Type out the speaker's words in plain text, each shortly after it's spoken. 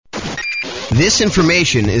This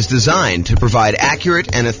information is designed to provide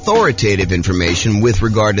accurate and authoritative information with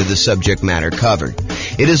regard to the subject matter covered.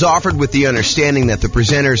 It is offered with the understanding that the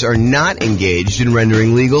presenters are not engaged in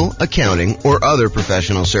rendering legal, accounting, or other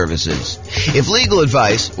professional services. If legal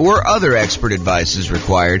advice or other expert advice is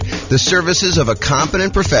required, the services of a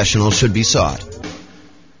competent professional should be sought.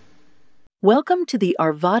 Welcome to the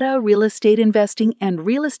Arvada Real Estate Investing and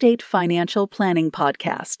Real Estate Financial Planning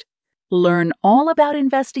Podcast. Learn all about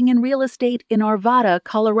investing in real estate in Arvada,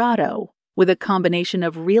 Colorado, with a combination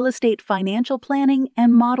of real estate financial planning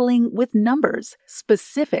and modeling with numbers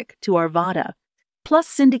specific to Arvada, plus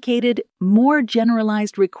syndicated, more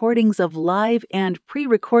generalized recordings of live and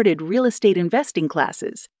pre-recorded real estate investing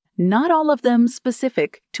classes, not all of them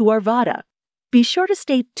specific to Arvada. Be sure to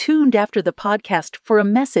stay tuned after the podcast for a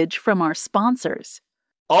message from our sponsors.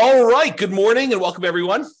 All right, good morning and welcome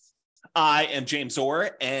everyone. I am James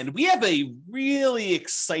Orr, and we have a really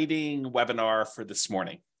exciting webinar for this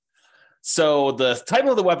morning. So the title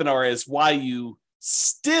of the webinar is why you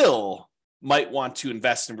still might want to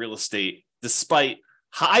invest in real estate despite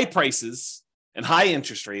high prices and high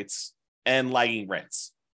interest rates and lagging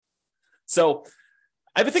rents. So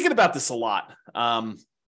I've been thinking about this a lot.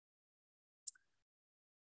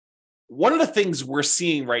 One of the things we're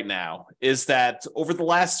seeing right now is that over the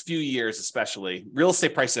last few years, especially, real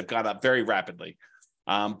estate prices have gone up very rapidly.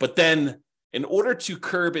 But then in order to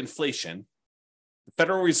curb inflation, the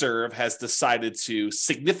Federal Reserve has decided to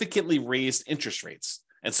significantly raise interest rates.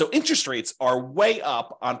 And so interest rates are way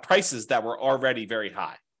up on prices that were already very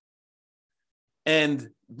high. And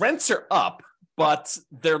rents are up, but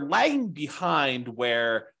they're lagging behind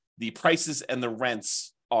where the prices and the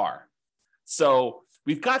rents are. So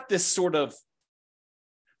we've got this sort of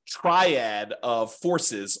triad of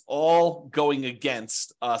forces all going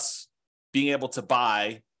against us being able to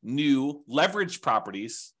buy new leveraged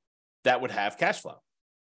properties that would have cash flow.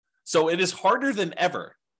 So it is harder than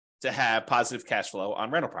ever to have positive cash flow on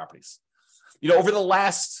rental properties. Over the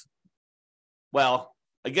last, well,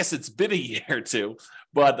 I guess it's been a year or two,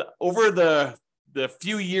 but over the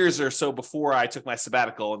few years or so before I took my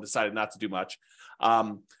sabbatical and decided not to do much,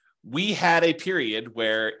 we had a period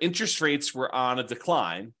where interest rates were on a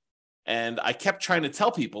decline, and I kept trying to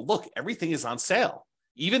tell people, look, everything is on sale.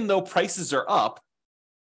 Even though prices are up,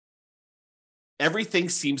 everything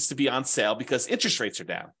seems to be on sale because interest rates are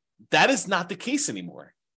down. That is not the case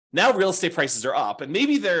anymore. Now real estate prices are up, and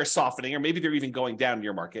maybe they're softening, or maybe they're even going down in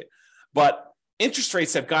your market, but interest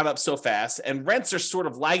rates have gone up so fast and rents are sort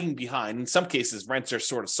of lagging behind. In some cases, rents are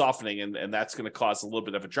sort of softening, and that's going to cause a little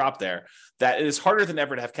bit of a drop there, that it is harder than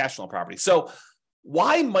ever to have cash flow on property. So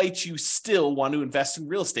why might you still want to invest in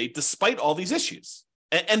real estate despite all these issues?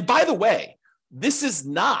 And by the way, this is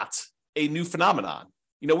not a new phenomenon.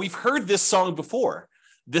 We've heard this song before,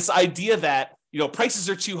 this idea that, prices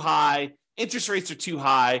are too high, interest rates are too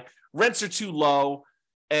high, rents are too low,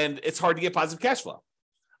 and it's hard to get positive cash flow.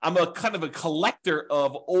 I'm a kind of a collector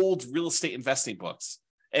of old real estate investing books.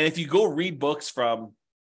 And if you go read books from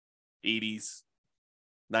 80s,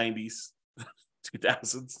 90s,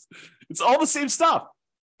 2000s, it's all the same stuff.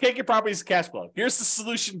 Can't get properties cash flow. Here's the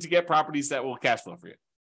solution to get properties that will cash flow for you.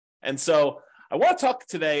 And so I want to talk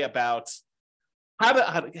today about how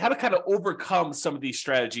to kind of overcome some of these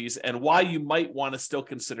strategies and why you might want to still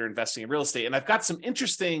consider investing in real estate. And I've got some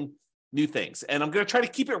interesting new things. And I'm going to try to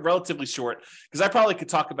keep it relatively short because I probably could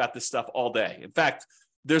talk about this stuff all day. In fact,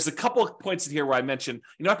 there's a couple of points in here where I mentioned,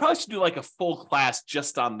 I probably should do like a full class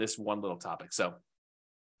just on this one little topic. So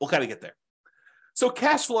we'll kind of get there. So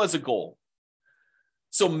cash flow as a goal.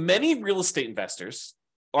 So many real estate investors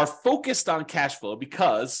are focused on cash flow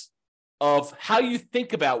because of how you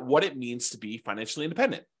think about what it means to be financially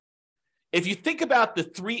independent. If you think about the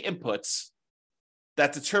three inputs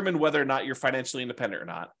that determine whether or not you're financially independent or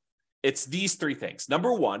not, it's these three things.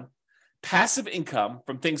 Number one, passive income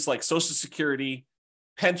from things like Social Security,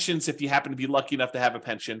 pensions, if you happen to be lucky enough to have a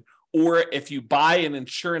pension, or if you buy an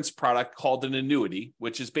insurance product called an annuity,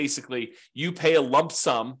 which is basically you pay a lump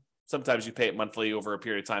sum. Sometimes you pay it monthly over a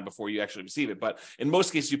period of time before you actually receive it. But in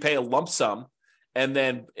most cases, you pay a lump sum. And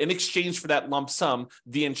then in exchange for that lump sum,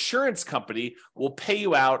 the insurance company will pay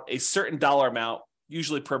you out a certain dollar amount,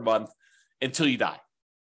 usually per month, until you die.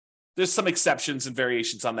 There's some exceptions and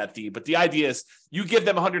variations on that fee, but the idea is you give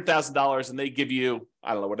them $100,000 and they give you,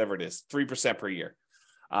 I don't know, whatever it is, 3% per year.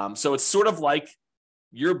 So it's sort of like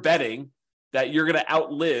you're betting that you're going to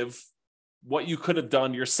outlive what you could have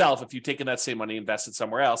done yourself if you'd taken that same money, invested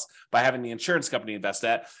somewhere else by having the insurance company invest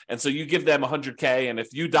that. And so you give them $100K, and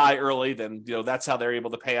if you die early, then that's how they're able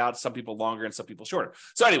to pay out. Some people longer and some people shorter.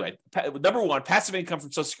 So anyway, number one, passive income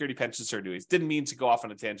from Social Security, pensions, or annuities. Didn't mean to go off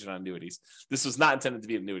on a tangent on annuities. This was not intended to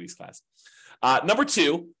be an annuities class. Number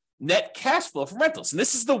two, net cash flow from rentals. And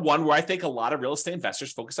this is the one where I think a lot of real estate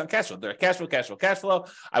investors focus on cash flow. They're cash flow, cash flow, cash flow.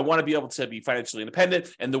 I want to be able to be financially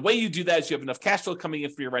independent. And the way you do that is you have enough cash flow coming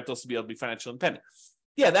in for your rentals to be able to be financially independent.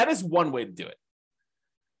 Yeah, that is one way to do it.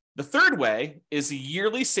 The third way is a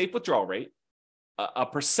yearly safe withdrawal rate, a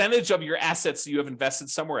percentage of your assets that you have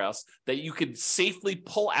invested somewhere else that you can safely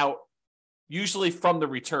pull out, usually from the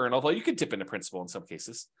return, although you can dip into principal in some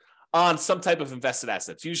cases, on some type of invested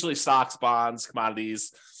assets, usually stocks, bonds,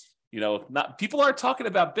 commodities. People aren't talking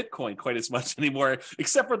about Bitcoin quite as much anymore,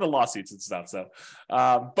 except for the lawsuits and stuff. So,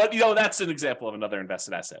 but that's an example of another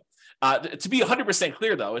invested asset. To be 100%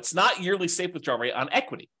 clear, though, it's not yearly safe withdrawal rate on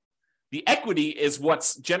equity. The equity is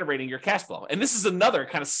what's generating your cash flow, and this is another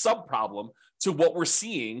kind of sub problem to what we're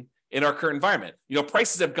seeing in our current environment.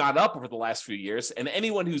 Prices have gone up over the last few years, and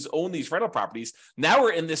anyone who's owned these rental properties, now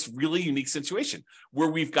we're in this really unique situation where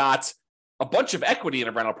we've got a bunch of equity in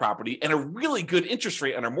a rental property and a really good interest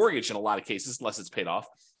rate on our mortgage in a lot of cases, unless it's paid off.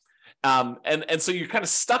 And so you're kind of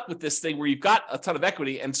stuck with this thing where you've got a ton of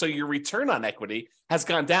equity, and so your return on equity has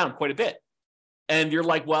gone down quite a bit. And you're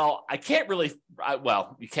like, well, I can't really,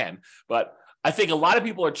 well, you can, but I think a lot of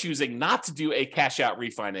people are choosing not to do a cash out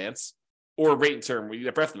refinance or rate and term.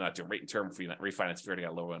 You're definitely not doing rate and term refinance if you already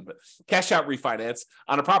got a low one, but cash out refinance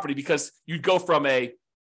on a property, because you'd go from a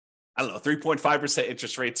 3.5%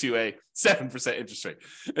 interest rate to a 7% interest rate.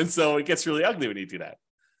 And so it gets really ugly when you do that.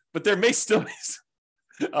 But there may still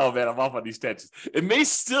be, oh man, I'm off on these tangents. It may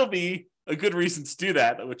still be a good reason to do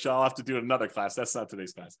that, which I'll have to do in another class. That's not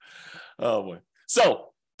today's class. Oh boy. So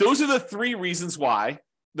those are the three reasons why.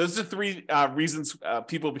 Those are three reasons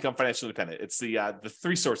people become financially independent. It's the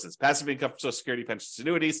three sources: passive income, Social Security, pensions,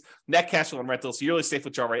 annuities, net cash flow on rentals, yearly safe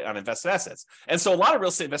withdrawal rate on invested assets. And so a lot of real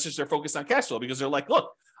estate investors are focused on cash flow because they're like,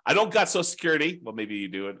 look, I don't got Social Security. Well, maybe you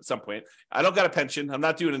do at some point. I don't got a pension. I'm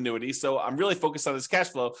not doing annuity. So I'm really focused on this cash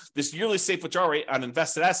flow, this yearly safe withdrawal rate on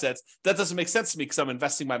invested assets. That doesn't make sense to me because I'm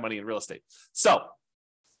investing my money in real estate. So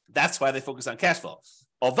that's why they focus on cash flow.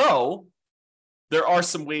 Although there are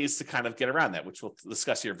some ways to kind of get around that, which we'll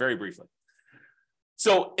discuss here very briefly.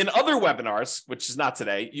 So in other webinars, which is not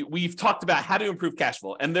today, we've talked about how to improve cash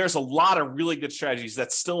flow. And there's a lot of really good strategies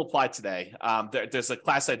that still apply today. There's a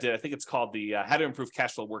class I did, I think it's called the How to Improve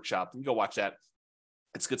Cash Flow Workshop. You can go watch that.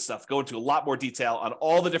 It's good stuff. Go into a lot more detail on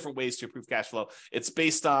all the different ways to improve cash flow. It's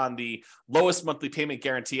based on the lowest monthly payment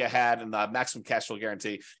guarantee I had and the maximum cash flow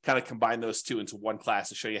guarantee, kind of combine those two into one class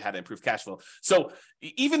to show you how to improve cash flow. So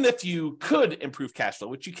even if you could improve cash flow,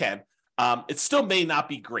 which you can, it still may not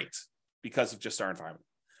be great because of just our environment.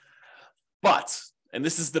 But, and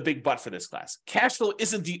this is the big but for this class, cash flow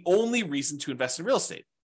isn't the only reason to invest in real estate.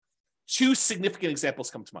 Two significant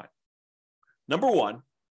examples come to mind. Number one,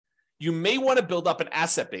 you may want to build up an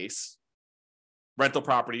asset base, rental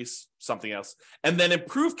properties, something else, and then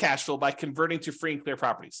improve cash flow by converting to free and clear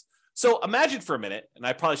properties. So imagine for a minute, and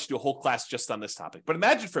I probably should do a whole class just on this topic, but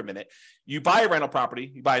imagine for a minute, you buy a rental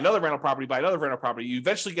property, you buy another rental property, buy another rental property, you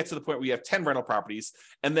eventually get to the point where you have 10 rental properties,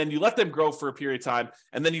 and then you let them grow for a period of time,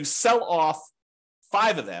 and then you sell off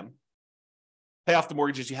 5 of them, pay off the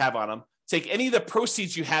mortgages you have on them, take any of the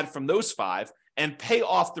proceeds you had from those 5, and pay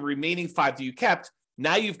off the remaining 5 that you kept.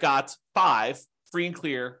 Now you've got 5 free and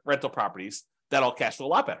clear rental properties that'll cash flow a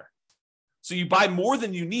lot better. So you buy more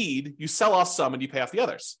than you need, you sell off some, and you pay off the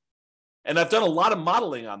others. And I've done a lot of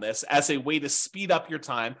modeling on this as a way to speed up your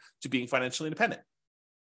time to being financially independent.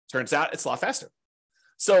 Turns out it's a lot faster.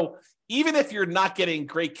 So even if you're not getting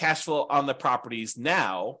great cash flow on the properties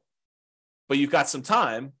now, but you've got some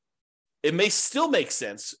time, it may still make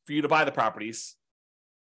sense for you to buy the properties,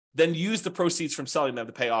 then use the proceeds from selling them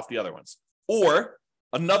to pay off the other ones. Or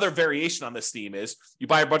another variation on this theme is you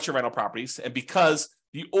buy a bunch of rental properties, and because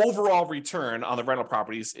the overall return on the rental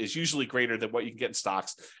properties is usually greater than what you can get in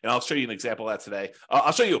stocks, and I'll show you an example of that today.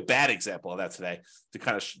 I'll show you a bad example of that today to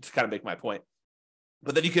kind of make my point.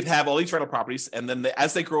 But then you could have all these rental properties, and then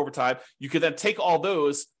as they grow over time, you could then take all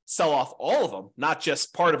those, sell off all of them, not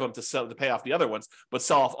just part of them to pay off the other ones, but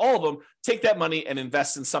sell off all of them, take that money and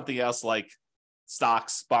invest in something else like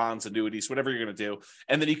stocks, bonds, annuities, whatever you're going to do.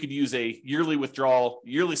 And then you could use a yearly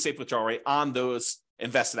safe withdrawal rate on those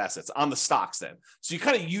invested assets, on the stocks then. So you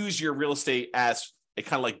kind of use your real estate as a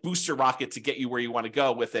kind of like booster rocket to get you where you want to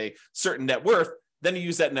go with a certain net worth. Then you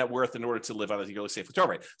use that net worth in order to live on a yearly safe withdrawal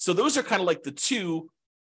rate. So those are kind of like the two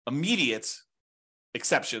immediate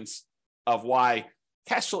exceptions of why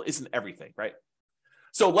cash flow isn't everything, right?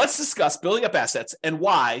 So let's discuss building up assets and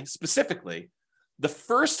why specifically the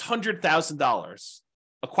first $100,000,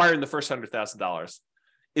 acquiring the first $100,000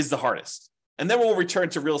 is the hardest. And then we'll return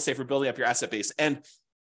to real estate for building up your asset base. And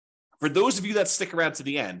for those of you that stick around to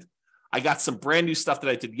the end, I got some brand new stuff that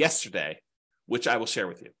I did yesterday, which I will share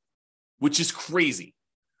with you, which is crazy.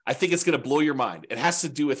 I think it's going to blow your mind. It has to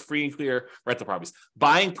do with free and clear rental properties,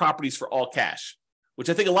 buying properties for all cash, which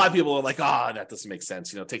I think a lot of people are like, oh, that doesn't make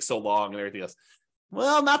sense. It takes so long and everything else.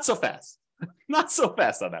 Well, not so fast. Not so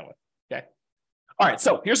fast on that one. Okay. All right.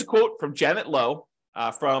 So here's a quote from Janet Lowe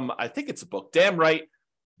from, I think it's a book, Damn Right,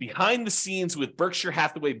 Behind the Scenes with Berkshire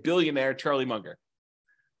Hathaway billionaire Charlie Munger.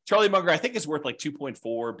 Charlie Munger, I think, is worth like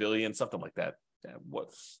 2.4 billion, something like that.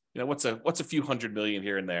 What's a few hundred million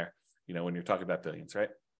here and there, when you're talking about billions, right?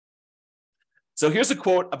 So here's a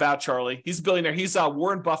quote about Charlie. He's a billionaire. He's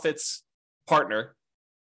Warren Buffett's partner.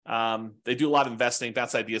 They do a lot of investing,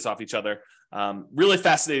 bounce ideas off each other. Really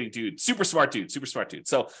fascinating dude, super smart dude.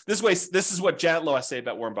 So this is what Janet Lowe has to say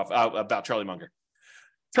about Warren Buffett, about Charlie Munger.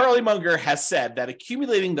 Charlie Munger has said that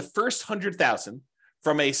accumulating the first 100,000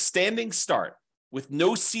 from a standing start with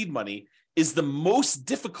no seed money is the most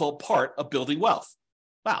difficult part of building wealth.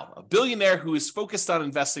 Wow, a billionaire who is focused on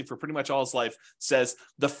investing for pretty much all his life says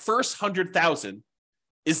the first 100,000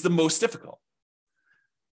 is the most difficult.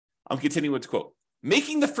 I'm continuing with the quote.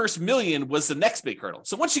 Making the first million was the next big hurdle.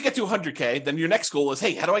 So once you get to 100K, then your next goal is,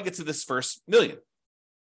 hey, how do I get to this first million?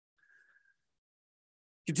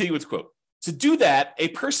 Continue with the quote. To do that, a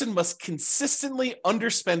person must consistently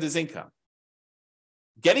underspend his income.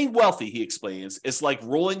 Getting wealthy, he explains, is like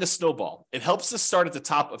rolling a snowball. It helps us start at the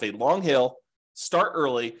top of a long hill, start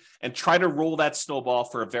early, and try to roll that snowball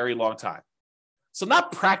for a very long time. So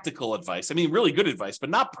not practical advice. I mean, really good advice, but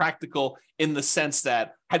not practical in the sense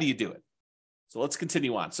that, how do you do it? So let's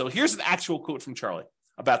continue on. So here's an actual quote from Charlie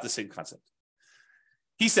about the same concept.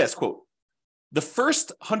 He says, quote, the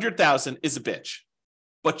first 100,000 is a bitch,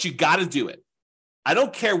 but you got to do it. I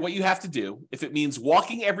don't care what you have to do. If it means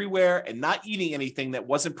walking everywhere and not eating anything that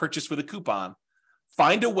wasn't purchased with a coupon,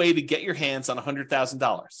 find a way to get your hands on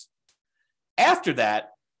 $100,000. After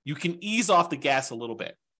that, you can ease off the gas a little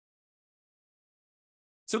bit.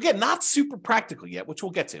 So again, not super practical yet, which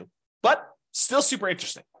we'll get to, but still super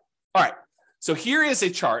interesting. All right. So here is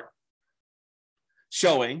a chart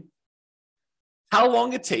showing how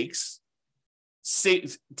long it takes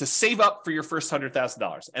to save up for your first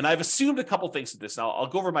 $100,000. And I've assumed a couple things with this. Now I'll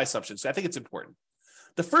go over my assumptions. So I think it's important.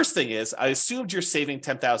 The first thing is I assumed you're saving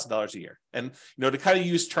 $10,000 a year. And to kind of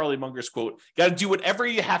use Charlie Munger's quote, got to do whatever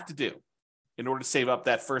you have to do in order to save up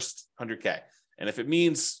that first 100K. And if it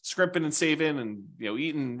means scrimping and saving and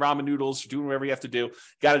eating ramen noodles or doing whatever you have to do,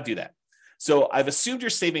 got to do that. So I've assumed you're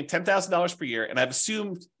saving $10,000 per year, and I've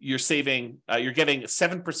assumed you're getting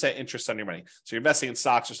 7% interest on your money. So you're investing in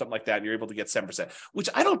stocks or something like that, and you're able to get 7%, which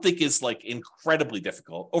I don't think is like incredibly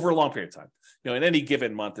difficult over a long period of time. In any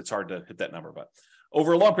given month, it's hard to hit that number, but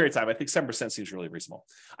over a long period of time, I think 7% seems really reasonable.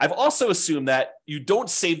 I've also assumed that you don't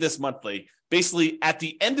save this monthly. Basically, at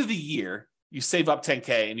the end of the year, you save up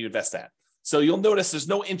 10K and you invest that. So you'll notice there's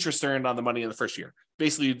no interest earned on the money in the first year.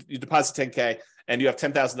 Basically, you deposit 10K and you have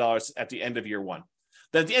 $10,000 at the end of year one.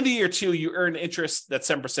 Then at the end of year two, you earn interest that's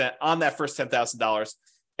 7% on that first $10,000,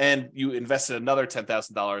 and you invested another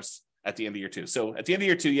 $10,000 at the end of year two. So at the end of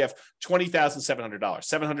year two, you have $20,700.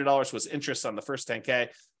 $700 was interest on the first 10K,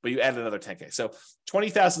 but you added another 10K. So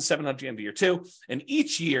 $20,700 at the end of year two. And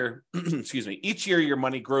each year, each year your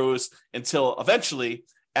money grows until eventually,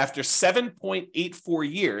 after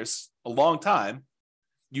 7.84 years, a long time,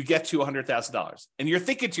 you get to $100,000. And you're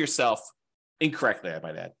thinking to yourself, incorrectly, I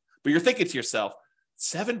might add, but you're thinking to yourself,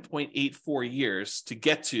 7.84 years to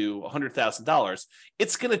get to $100,000.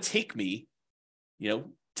 It's going to take me,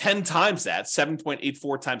 10 times that,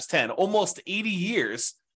 7.84 times 10, almost 80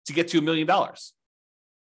 years to get to $1 million.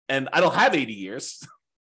 And I don't have 80 years.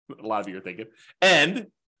 A lot of you are thinking. And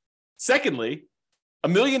secondly,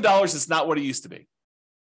 $1 million is not what it used to be.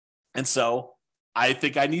 And so I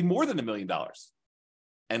think I need more than $1 million.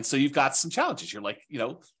 And so you've got some challenges. You're like,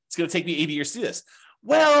 it's going to take me 80 years to do this.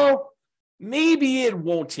 Well, maybe it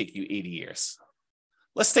won't take you 80 years.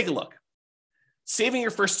 Let's take a look. Saving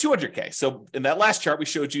your first 200K. So in that last chart, we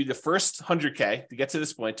showed you the first 100K to get to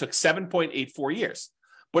this point took 7.84 years.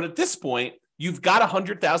 But at this point, you've got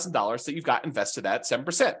 $100,000 that you've got invested at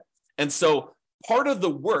 7%. And so part of the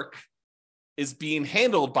work is being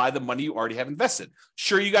handled by the money you already have invested.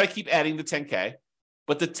 Sure, you got to keep adding the 10K,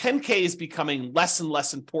 but the 10K is becoming less and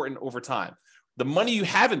less important over time. The money you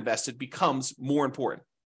have invested becomes more important.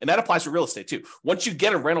 And that applies for real estate too. Once you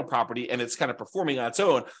get a rental property and it's kind of performing on its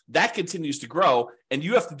own, that continues to grow and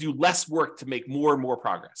you have to do less work to make more and more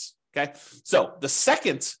progress. Okay. So the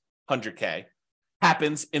second 100K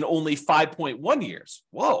happens in only 5.1 years.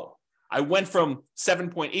 Whoa. I went from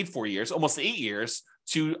 7.84 years, almost 8 years,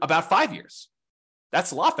 to about 5 years.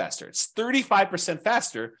 That's a lot faster. It's 35%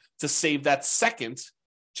 faster to save that second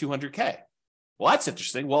 200K. Well, that's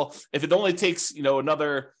interesting. Well, if it only takes,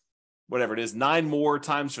 another, whatever it is, 9 more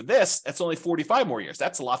times for this, that's only 45 more years.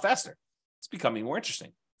 That's a lot faster. It's becoming more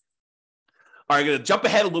interesting. All right, I'm going to jump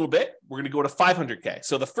ahead a little bit. We're going to go to 500K.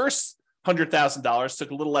 So the first $100,000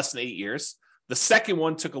 took a little less than 8 years. The second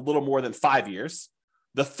one took a little more than 5 years.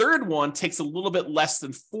 The third one takes a little bit less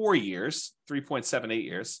than 4 years, 3.78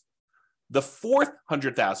 years. The fourth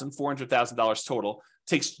 $400,000 total,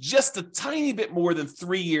 takes just a tiny bit more than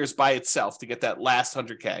 3 years by itself to get that last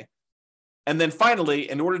 100K. And then finally,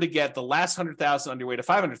 in order to get the last 100,000 on your way to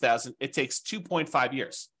 500,000, it takes 2.5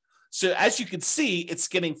 years. So as you can see, it's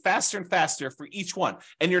getting faster and faster for each one.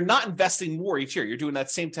 And you're not investing more each year. You're doing that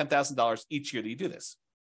same $10,000 each year that you do this.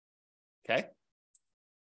 Okay.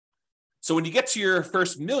 So when you get to your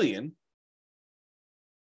first million,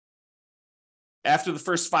 after the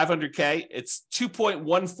first 500K, it's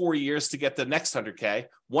 2.14 years to get the next 100K,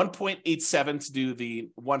 1.87 to do the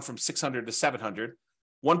one from 600 to 700,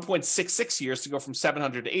 1.66 years to go from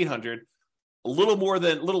 700 to 800, a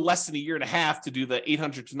little less than a year and a half to do the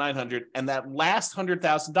 800 to 900, and that last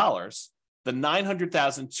 $100,000, the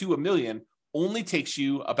 900,000 to $1 million, only takes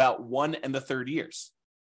you about 1 1/3 years,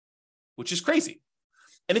 which is crazy.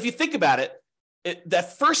 And if you think about it,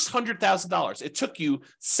 that first $100,000, it took you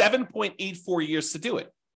 7.84 years to do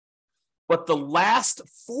it. But the last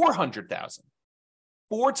 400,000,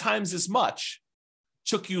 4 times as much,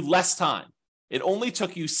 took you less time. It only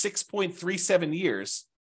took you 6.37 years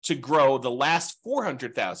to grow the last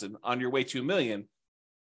 400,000 on your way to $1 million,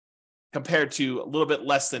 compared to a little bit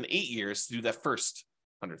less than 8 years to do that first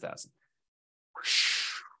 100,000.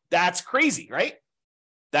 That's crazy, right?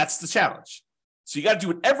 That's the challenge. So you got to do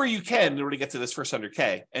whatever you can in order to get to this first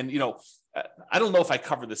 100K. And, I don't know if I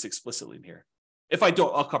covered this explicitly in here. If I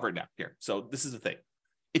don't, I'll cover it now here. So this is the thing.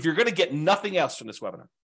 If you're going to get nothing else from this webinar,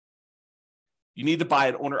 you need to buy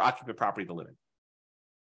an owner-occupant property to live in.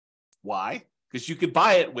 Why? Because you could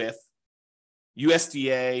buy it with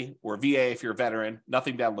USDA or VA if you're a veteran,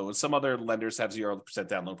 nothing down loan. Some other lenders have 0%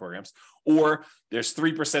 down loan programs, or there's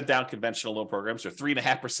 3% down conventional loan programs or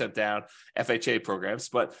 3.5% down FHA programs.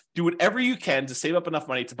 But do whatever you can to save up enough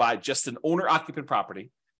money to buy just an owner-occupant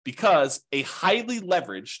property, because a highly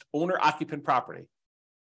leveraged owner-occupant property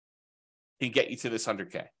can get you to this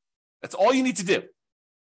 100K. That's all you need to do.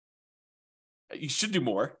 You should do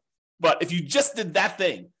more, but if you just did that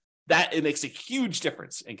thing, it makes a huge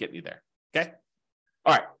difference in getting you there. Okay.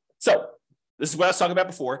 All right. So this is what I was talking about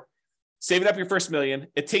before. Saving up your first $1 million.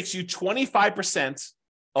 It takes you 25%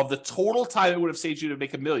 of the total time it would have saved you to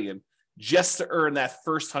make $1 million just to earn that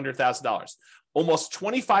first $100,000. Almost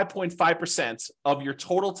 25.5% of your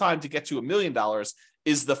total time to get to $1 million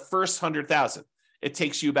is the first 100,000. It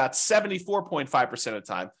takes you about 74.5% of the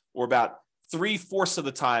time, or about 3/4 of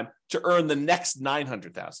the time, to earn the next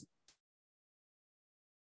 900,000.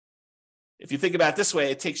 If you think about it this way,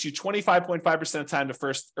 it takes you 25.5% of the time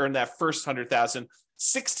to earn that first 100,000,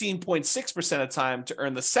 16.6% of the time to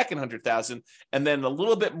earn the second 100,000, and then a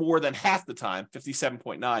little bit more than half the time,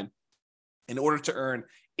 57.9, in order to earn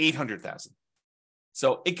 800,000.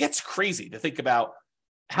 So it gets crazy to think about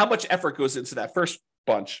how much effort goes into that first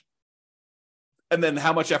bunch, and then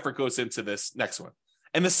how much effort goes into this next one.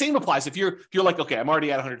 And the same applies if you're like, okay, I'm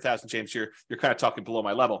already at 100,000, James. You're kind of talking below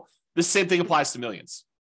my level. The same thing applies to millions.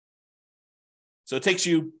 So it takes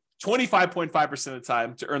you 25.5% of the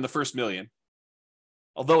time to earn the first $1 million,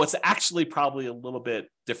 although it's actually probably a little bit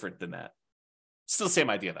different than that. Still the same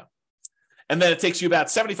idea, though. And then it takes you about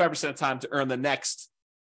 75% of the time to earn the next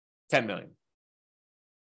 10 million.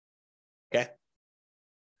 Okay?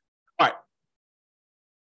 All right.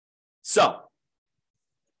 So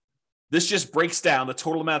this just breaks down the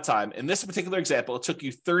total amount of time. In this particular example, it took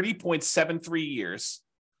you 30.73 years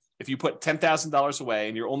if you put $10,000 away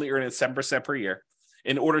and you're only earning 7% per year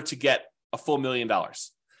in order to get a full $1 million.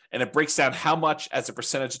 And it breaks down how much as a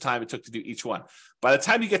percentage of time it took to do each one. By the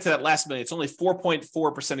time you get to that last million, it's only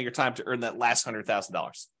 4.4% of your time to earn that last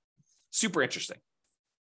 $100,000. Super interesting.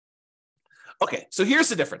 Okay, so here's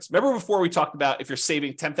the difference. Remember before we talked about if you're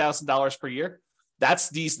saving $10,000 per year? That's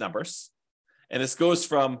these numbers. And this goes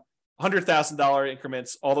from $100,000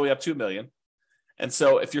 increments all the way up to $1 million. And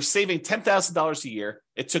so if you're saving $10,000 a year,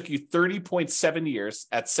 it took you 30.7 years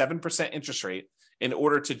at 7% interest rate in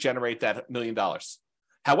order to generate that $1 million.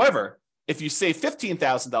 However, if you save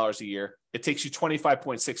 $15,000 a year, it takes you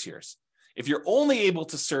 25.6 years. If you're only able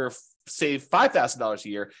to save $5,000 a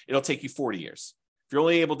year, it'll take you 40 years. If you're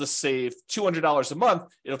only able to save $200 a month,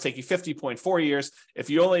 it'll take you 50.4 years. If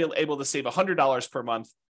you're only able to save $100 per month,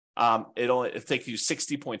 it'll take you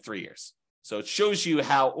 60.3 years. So it shows you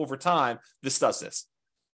how over time this does this.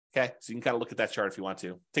 Okay, so you can kind of look at that chart if you want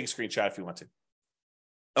to. Take a screenshot if you want to.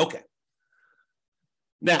 Okay.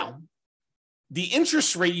 Now, the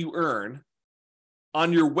interest rate you earn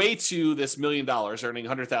on your way to this $1 million, earning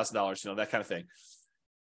 $100,000, that kind of thing,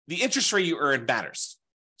 the interest rate you earn matters.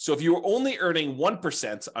 So if you're only earning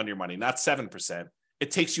 1% on your money, not 7%,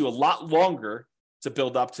 it takes you a lot longer to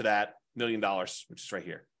build up to that $1 million, which is right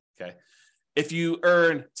here. Okay. If you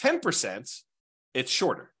earn 10%, it's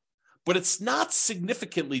shorter, but it's not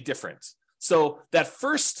significantly different. So that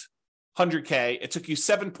first 100K, it took you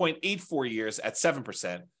 7.84 years at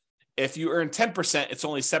 7%. If you earn 10%, it's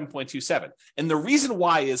only 7.27. And the reason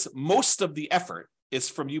why is most of the effort is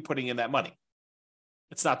from you putting in that money.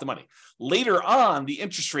 It's not the money. Later on, the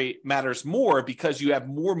interest rate matters more because you have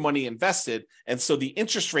more money invested. And so the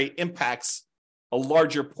interest rate impacts a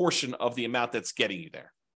larger portion of the amount that's getting you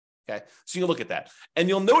there. Okay. So you look at that. And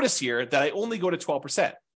you'll notice here that I only go to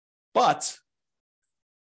 12%. But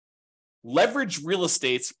leveraged real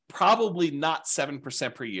estate's probably not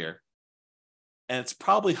 7% per year. And it's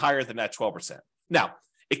probably higher than that 12%. Now,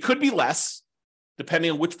 it could be less,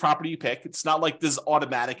 depending on which property you pick. It's not like this is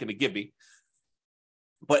automatic and a give me.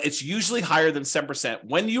 But it's usually higher than 7%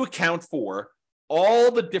 when you account for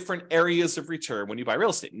all the different areas of return when you buy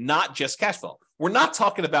real estate, not just cash flow. We're not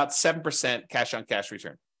talking about 7% cash on cash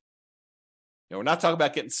return. We're not talking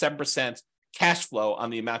about getting 7% cash flow on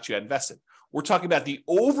the amount you had invested. We're talking about the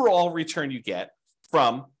overall return you get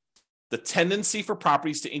from the tendency for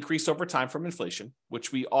properties to increase over time from inflation,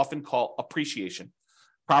 which we often call appreciation.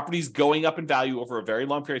 Properties going up in value over a very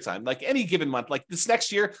long period of time, like any given month, like this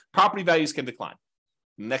next year, property values can decline.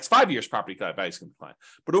 In the next 5 years, property values can decline.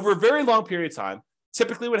 But over a very long period of time,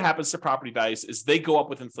 typically what happens to property values is they go up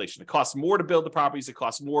with inflation. It costs more to build the properties. It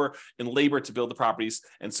costs more in labor to build the properties.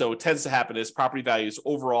 And so what tends to happen is property values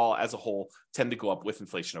overall as a whole tend to go up with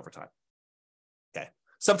inflation over time. Okay.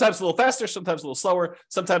 Sometimes a little faster, sometimes a little slower.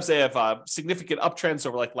 Sometimes they have significant uptrends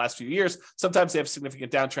over like the last few years. Sometimes they have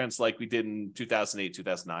significant downtrends like we did in 2008,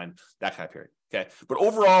 2009, that kind of period. Okay. But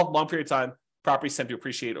overall, long period of time, properties tend to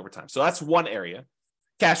appreciate over time. So that's one area.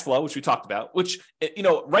 Cash flow, which we talked about, which,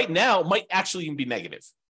 right now might actually even be negative.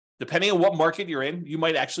 Depending on what market you're in, you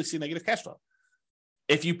might actually see negative cash flow.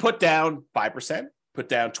 If you put down 5%, put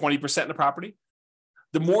down 20% in a property,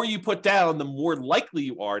 the more you put down, the more likely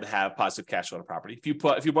you are to have positive cash flow on a property. If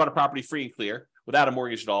you bought a property free and clear without a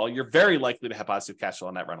mortgage at all, you're very likely to have positive cash flow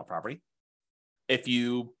on that rental property. If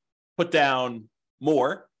you put down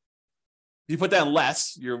more, if you put down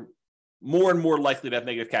less, you're more and more likely to have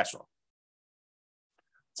negative cash flow.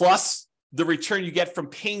 Plus the return you get from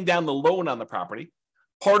paying down the loan on the property.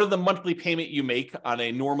 Part of the monthly payment you make on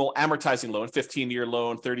a normal amortizing loan, 15-year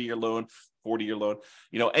loan, 30-year loan, 40-year loan,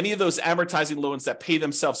 any of those amortizing loans that pay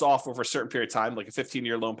themselves off over a certain period of time, like a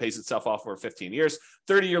 15-year loan pays itself off over 15 years,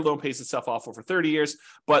 30-year loan pays itself off over 30 years.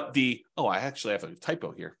 But I actually have a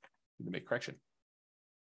typo here. Let me make a correction.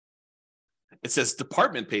 It says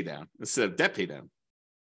department pay down instead of debt pay down.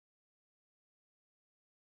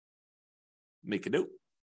 Make a note.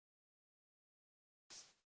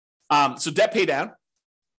 So debt pay down,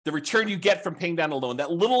 the return you get from paying down a loan, that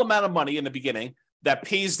little amount of money in the beginning that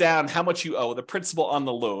pays down how much you owe, the principal on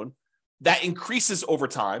the loan, that increases over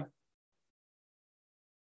time.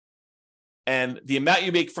 And the amount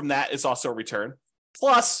you make from that is also a return.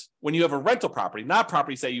 Plus, when you have a rental property, not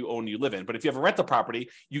properties that you own, you live in, but if you have a rental property,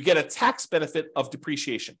 you get a tax benefit of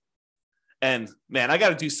depreciation. And man, I got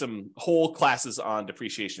to do some whole classes on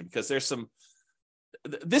depreciation because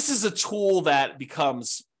this is a tool that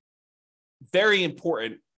becomes very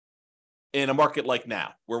important in a market like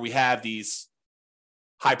now, where we have these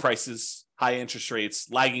high prices, high interest rates,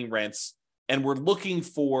 lagging rents, and we're looking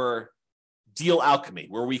for deal alchemy,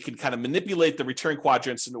 where we can kind of manipulate the return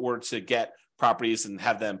quadrants in order to get properties and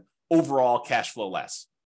have them overall cash flow less.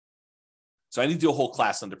 So I need to do a whole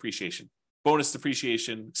class on depreciation, bonus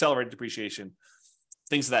depreciation, accelerated depreciation,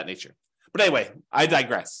 things of that nature. But anyway, I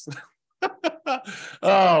digress.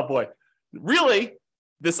 Oh boy. Really,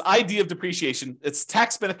 this idea of depreciation, it's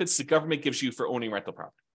tax benefits the government gives you for owning rental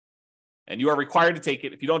property. And you are required to take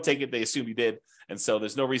it. If you don't take it, they assume you did. And so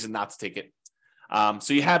there's no reason not to take it.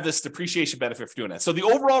 So you have this depreciation benefit for doing that. So the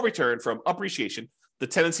overall return from appreciation, the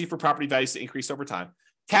tendency for property values to increase over time,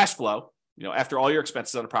 cash flow, after all your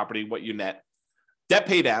expenses on a property, what you net, debt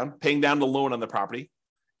pay down, paying down the loan on the property,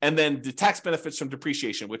 and then the tax benefits from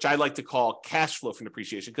depreciation, which I like to call cash flow from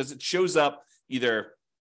depreciation, because it shows up either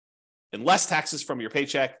in less taxes from your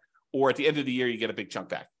paycheck, or at the end of the year, you get a big chunk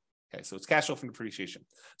back. Okay, so it's cash flow from depreciation.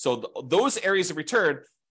 So those areas of return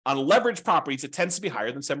on leveraged properties, it tends to be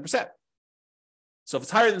higher than 7%. So if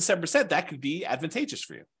it's higher than 7%, that could be advantageous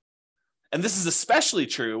for you. And this is especially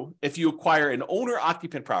true if you acquire an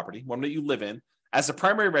owner-occupant property, one that you live in, as a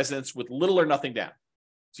primary residence with little or nothing down.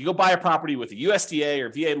 So you go buy a property with a USDA or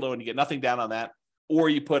VA loan, you get nothing down on that, or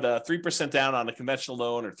you put a 3% down on a conventional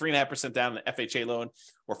loan, or 3.5% down on an FHA loan,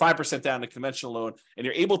 or 5% down on a conventional loan, and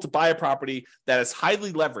you're able to buy a property that is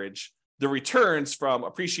highly leveraged. The returns from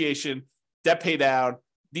appreciation, debt pay down,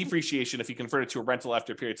 depreciation, if you convert it to a rental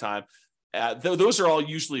after a period of time, those are all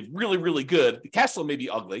usually really, really good. The cash flow may be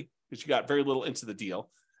ugly because you got very little into the deal.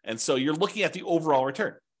 And so you're looking at the overall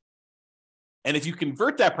return. And if you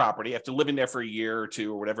convert that property after living there for a year or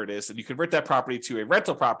two or whatever it is, and you convert that property to a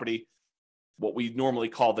rental property, what we normally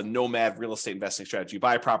call the nomad real estate investing strategy. You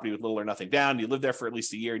buy a property with little or nothing down, you live there for at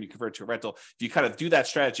least a year, and you convert it to a rental. If you kind of do that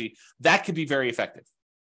strategy, that can be very effective.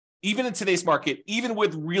 Even in today's market, even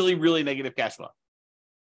with really, really negative cash flow.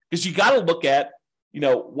 Because you got to look at,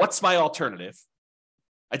 what's my alternative?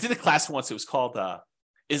 I did a class once, it was called,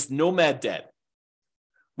 Is Nomad Dead?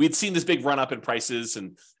 We had seen this big run up in prices,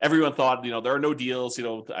 and everyone thought, there are no deals.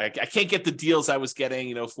 I can't get the deals I was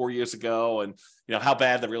getting, 4 years ago, and how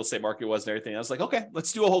bad the real estate market was and everything. I was like, okay,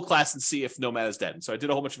 let's do a whole class and see if Nomad is dead. And so I did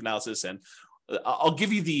a whole bunch of analysis, and I'll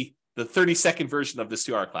give you the 30-second version of this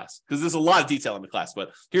 2-hour class, because there's a lot of detail in the class,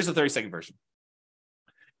 but here's the 30-second version.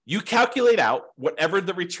 You calculate out whatever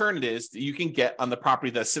the return it is that you can get on the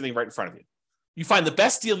property that's sitting right in front of you. You find the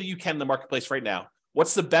best deal that you can in the marketplace right now.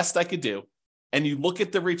 What's the best I could do? And you look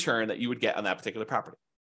at the return that you would get on that particular property.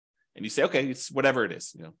 And you say, okay, it's whatever it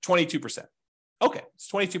is, 22%. Okay, it's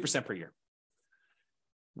 22% per year.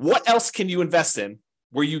 What else can you invest in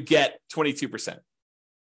where you get 22%?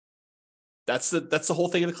 That's the whole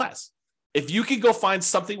thing of the class. If you can go find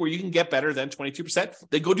something where you can get better than 22%,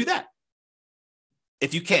 then go do that.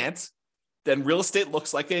 If you can't, then real estate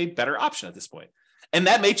looks like a better option at this point. And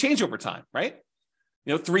that may change over time, right?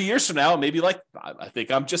 3 years from now, maybe like, I think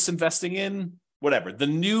I'm just investing in whatever, the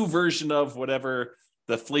new version of whatever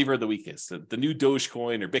the flavor of the week is, the new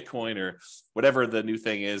Dogecoin or Bitcoin or whatever the new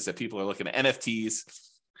thing is that people are looking at, NFTs.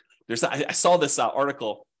 I saw this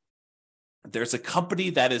article. There's a company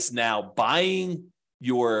that is now buying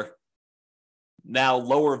your now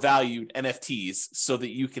lower valued NFTs so that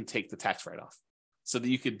you can take the tax write-off, so that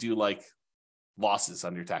you could do like losses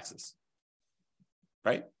on your taxes,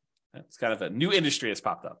 right? It's kind of a new industry that's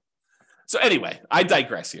popped up. So anyway, I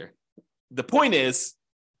digress here. The point is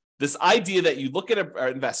this idea that you look at an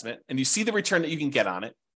investment and you see the return that you can get on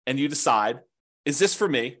it, and you decide, is this for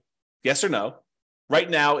me? Yes or no? Right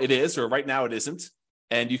now it is, or right now it isn't.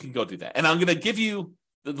 And you can go do that. And I'm going to give you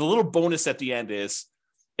the little bonus at the end is,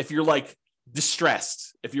 if you're like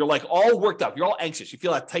distressed, if you're like all worked up, you're all anxious, you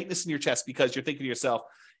feel that tightness in your chest because you're thinking to yourself,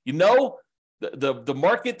 the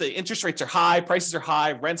market, the interest rates are high, prices are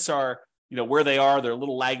high, rents are, where they are, they're a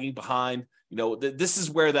little lagging behind. This is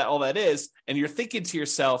where all that is. And you're thinking to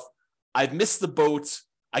yourself, I've missed the boat.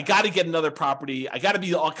 I got to get another property. I got to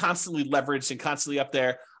be all constantly leveraged and constantly up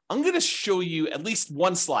there. I'm going to show you at least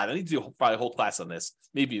one slide. I need to do probably a whole class on this,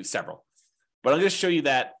 maybe several, but I'm going to show you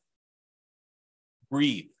that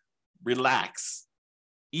breathe, relax.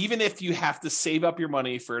 Even if you have to save up your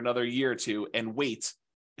money for another year or two and wait,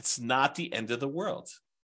 it's not the end of the world.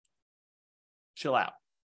 Chill out.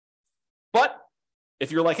 But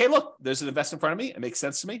if you're like, hey, look, there's an investment in front of me, it makes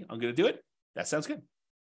sense to me, I'm going to do it, that sounds good.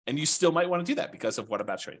 And you still might want to do that because of what I'm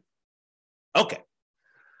about to show you. Okay.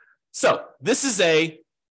 So this is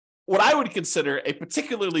what I would consider a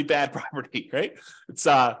particularly bad property, right? It's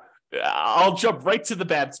I'll jump right to the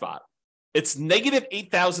bad spot. It's negative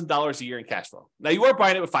 $8,000 a year in cash flow. Now you are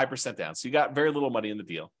buying it with 5% down, so you got very little money in the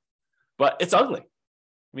deal, but it's ugly.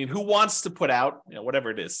 I mean, who wants to put out, whatever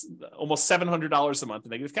it is, almost $700 a month in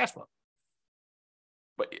negative cash flow?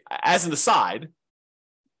 But as an aside,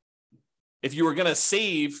 if you were going to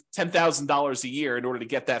save $10,000 a year in order to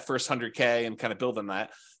get that first 100K and kind of build on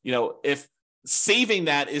that, if saving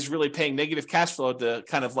that is really paying negative cash flow to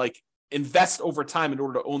kind of like invest over time in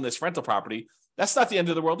order to own this rental property, that's not the end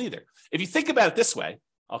of the world either. If you think about it this way,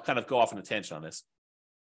 I'll kind of go off on a tangent on this.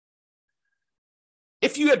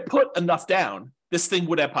 If you had put enough down, this thing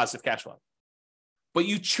would have positive cash flow. But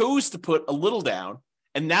you chose to put a little down,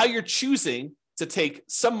 and now you're choosing to take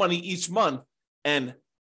some money each month and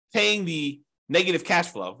paying the negative cash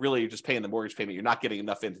flow. Really, you're just paying the mortgage payment. You're not getting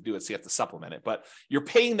enough in to do it, so you have to supplement it. But you're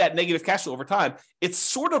paying that negative cash flow over time. It's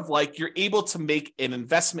sort of like you're able to make an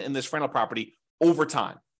investment in this rental property over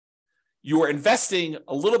time. You are investing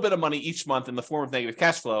a little bit of money each month in the form of negative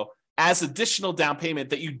cash flow as additional down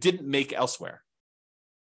payment that you didn't make elsewhere.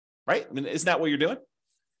 Right? I mean, isn't that what you're doing?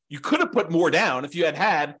 You could have put more down if you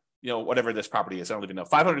had, whatever this property is. I don't even know,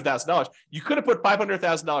 $500,000. You could have put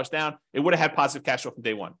 $500,000 down. It would have had positive cash flow from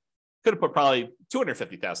day one. Could have put probably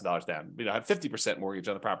 $250,000 down, had 50% mortgage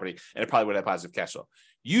on the property, and it probably would have positive cash flow.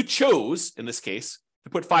 You chose, in this case, to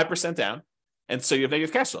put 5% down, and so you have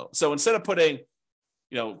negative cash flow. So instead of putting,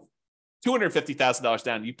 $250,000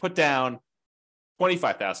 down, you put down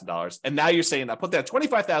 $25,000, and now you're saying, I put down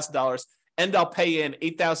 $25,000, and I'll pay in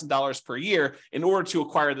 $8,000 per year in order to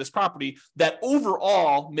acquire this property that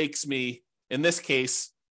overall makes me, in this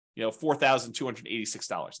case,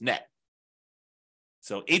 $4,286 net.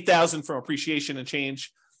 So $8,000 from appreciation and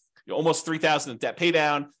change, almost $3,000 in debt pay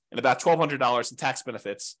down, and about $1,200 in tax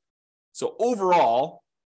benefits. So overall,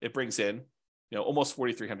 it brings in, almost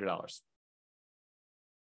 $4,300.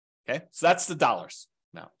 Okay, so that's the dollars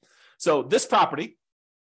now. So this property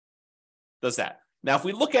does that. Now, if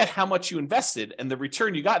we look at how much you invested and the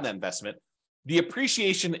return you got in that investment, the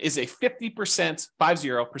appreciation is a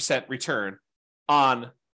 50% return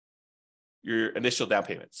on your initial down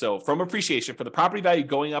payment. So from appreciation, for the property value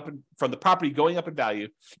going up, in value,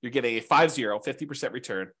 you're getting a 50%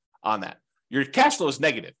 return on that. Your cash flow is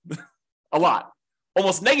negative, a lot,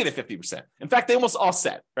 almost negative 50%. In fact, they almost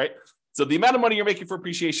offset, right? So the amount of money you're making for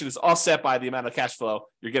appreciation is offset by the amount of cash flow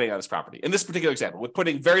you're getting on this property. In this particular example, with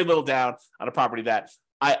putting very little down on a property that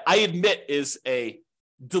I admit is a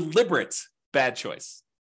deliberate bad choice,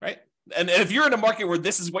 right? And if you're in a market where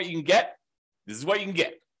this is what you can get, this is what you can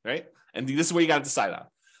get, right? And this is what you got to decide on.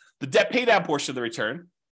 The debt pay down portion of the return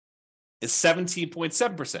is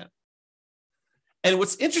 17.7%. And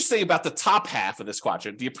what's interesting about the top half of this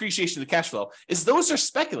quadrant, the appreciation of the cash flow, is those are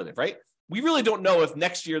speculative, right? We really don't know if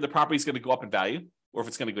next year the property is going to go up in value or if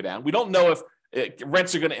it's going to go down. We don't know if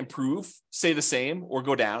rents are going to improve, stay the same, or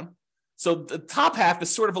go down. So the top half is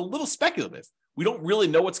sort of a little speculative. We don't really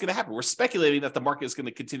know what's going to happen. We're speculating that the market is going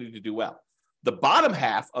to continue to do well. The bottom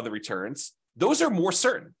half of the returns, those are more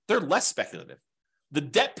certain. They're less speculative. The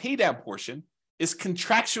debt pay down portion is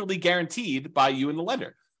contractually guaranteed by you and the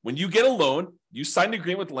lender. When you get a loan, you sign an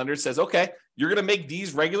agreement with the lender that says, okay, you're going to make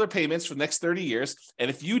these regular payments for the next 30 years. And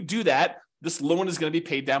if you do that, this loan is going to be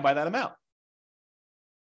paid down by that amount.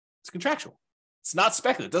 It's contractual. It's not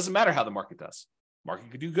speculative. It doesn't matter how the market does. Market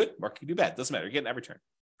could do good, market could do bad. It doesn't matter. You're getting that return.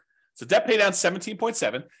 So debt pay down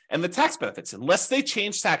 17.7, and the tax benefits, unless they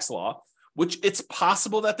change tax law, which it's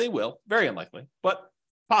possible that they will, very unlikely, but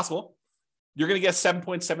possible, you're going to get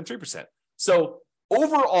 7.73%. So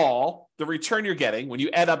overall, the return you're getting when you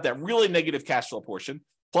add up that really negative cash flow portion,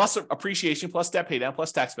 plus appreciation, plus debt pay down,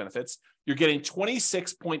 plus tax benefits, you're getting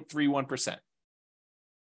 26.31%.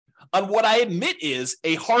 On what I admit is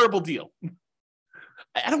a horrible deal.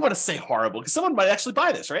 I don't want to say horrible because someone might actually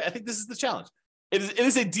buy this, right? I think this is the challenge. It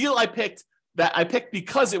is a deal I picked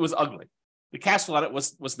because it was ugly. The cash flow on it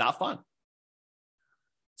was not fun.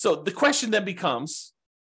 So the question then becomes,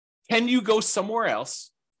 can you go somewhere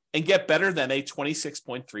else and get better than a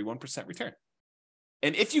 26.31% return?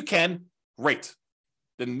 And if you can, great.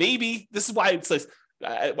 Then maybe this is why it says,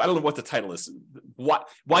 I don't know what the title is,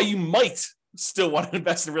 why you might still want to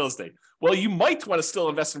invest in real estate. Well, you might want to still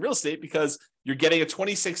invest in real estate because you're getting a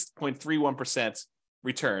 26.31%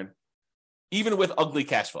 return, even with ugly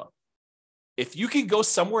cash flow. If you can go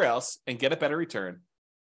somewhere else and get a better return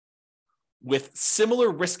with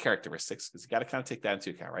similar risk characteristics, because you got to kind of take that into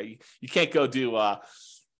account, right? You can't go do, I'm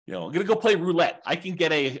going to go play roulette. I can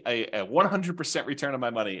get a 100% return on my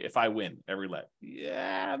money if I win at roulette.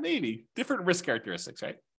 Yeah, maybe. Different risk characteristics,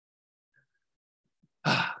 right?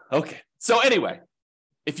 Okay. So anyway,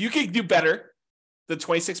 if you can do better than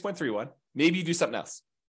 26.31, maybe you do something else.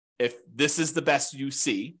 If this is the best you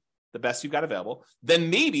see, the best you've got available, then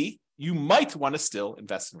maybe you might want to still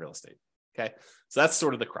invest in real estate. Okay. So that's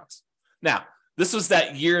sort of the crux. Now, this was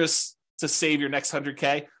that years to save your next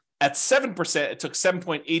 100K. At 7%, it took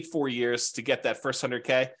 7.84 years to get that first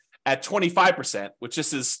 100K. At 25%, which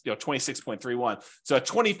this is 26.31. So at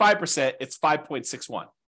 25%, it's 5.61.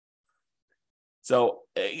 So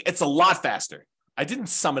it's a lot faster. I didn't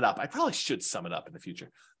sum it up. I probably should sum it up in the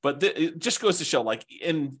future. But it just goes to show, like,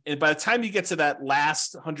 by the time you get to that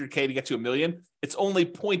last 100K to get to $1 million, it's only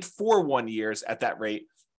 0.41 years at that rate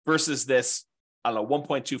versus this, I don't know,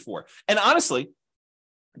 1.24. And honestly,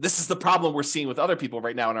 This is the problem we're seeing with other people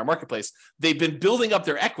right now in our marketplace. They've been building up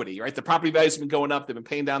their equity, right? The property values have been going up. They've been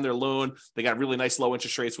paying down their loan. They got really nice low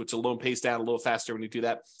interest rates, which the loan pays down a little faster when you do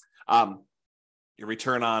that. Your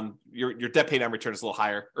return on your debt pay down return is a little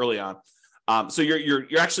higher early on. So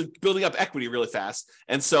you're actually building up equity really fast.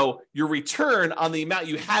 And so your return on the amount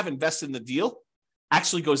you have invested in the deal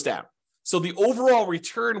actually goes down. So the overall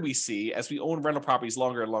return we see as we own rental properties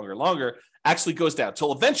longer and longer and longer actually goes down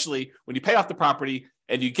till eventually when you pay off the property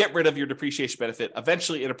and you get rid of your depreciation benefit,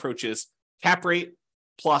 eventually it approaches cap rate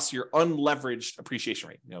plus your unleveraged appreciation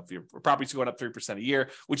rate. You know, if your property's going up 3% a year,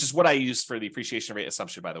 which is what I use for the appreciation rate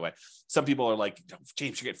assumption, by the way. Some people are like,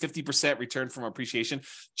 James, you get 50% return from appreciation.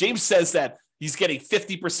 James says that he's getting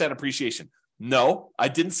 50% appreciation. No, I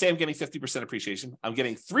didn't say I'm getting 50% appreciation. I'm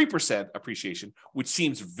getting 3% appreciation, which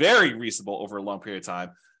seems very reasonable over a long period of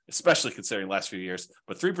time, especially considering the last few years.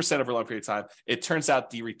 But 3% over a long period of time, it turns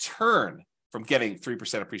out the return from getting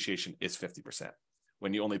 3% appreciation is 50%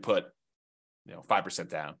 when you only put 5%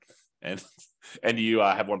 down and you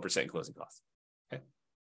have 1% in closing costs. Okay.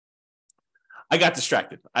 I got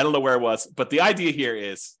distracted. I don't know where I was, but the idea here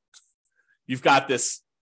is you've got this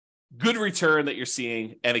good return that you're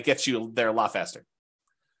seeing, and it gets you there a lot faster.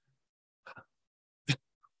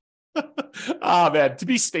 Man, to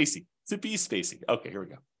be spacey. Okay, here we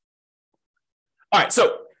go. All right,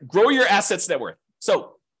 so grow your assets net worth.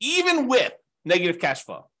 So even with negative cash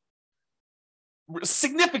flow,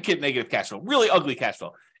 significant negative cash flow, really ugly cash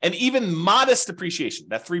flow, and even modest depreciation,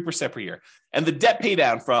 that 3% per year, and the debt pay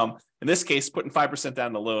down from, in this case, putting 5%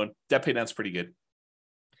 down the loan, debt pay down is pretty good.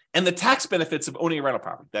 And the tax benefits of owning a rental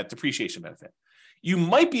property, that depreciation benefit, you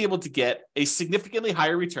might be able to get a significantly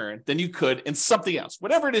higher return than you could in something else.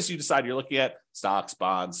 Whatever it is you decide you're looking at, stocks,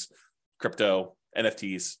 bonds, crypto,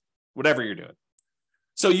 NFTs, whatever you're doing.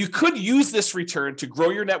 So you could use this return to grow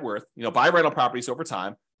your net worth, buy rental properties over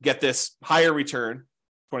time, get this higher return,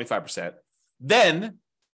 25%. Then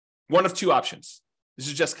one of two options. This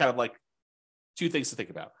is just kind of like two things to think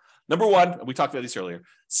about. Number one, and we talked about this earlier,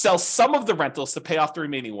 sell some of the rentals to pay off the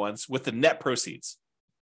remaining ones with the net proceeds.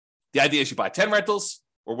 The idea is you buy 10 rentals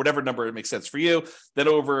or whatever number makes sense for you. Then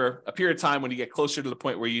over a period of time, when you get closer to the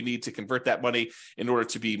point where you need to convert that money in order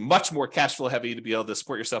to be much more cash flow heavy, to be able to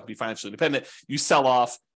support yourself and be financially independent, you sell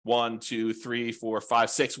off 1, 2, 3, 4, 5,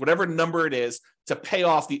 6, whatever number it is to pay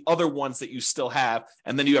off the other ones that you still have.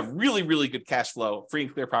 And then you have really, really good cash flow, free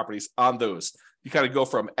and clear properties on those. You kind of go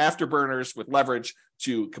from afterburners with leverage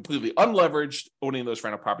to completely unleveraged owning those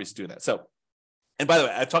rental properties to do that. So, and by the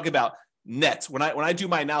way, I talk about net. When I do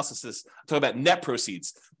my analysis, I talk about net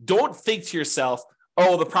proceeds. Don't think to yourself,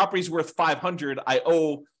 oh, the property's worth 500, I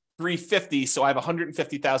owe 350, so I have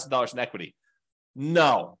 $150,000 in equity.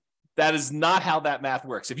 No, that is not how that math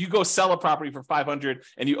works. If you go sell a property for 500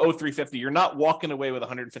 and you owe 350, you're not walking away with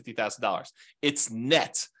 $150,000. It's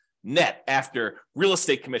net after real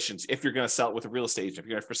estate commissions. If you're going to sell it with a real estate agent, if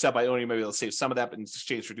you're going to sell by owning, maybe they'll save some of that in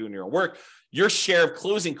exchange for doing your own work. Your share of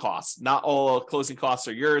closing costs, not all closing costs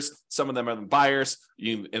are yours. Some of them are the buyers.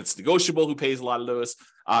 It's negotiable who pays a lot of those.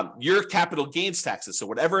 Your capital gains taxes. So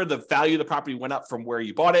whatever the value of the property went up from where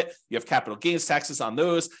you bought it, you have capital gains taxes on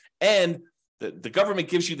those. And the government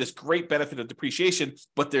gives you this great benefit of depreciation,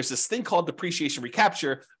 but there's this thing called depreciation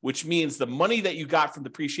recapture, which means the money that you got from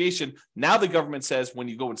depreciation, now the government says when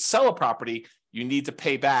you go and sell a property, you need to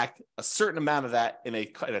pay back a certain amount of that in a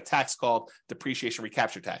tax called depreciation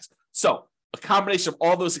recapture tax. So a combination of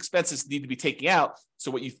all those expenses need to be taken out.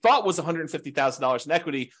 So what you thought was $150,000 in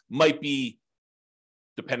equity might be,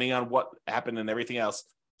 depending on what happened and everything else,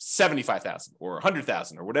 $75,000 or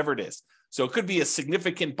 $100,000 or whatever it is. So it could be a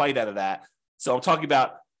significant bite out of that. So I'm talking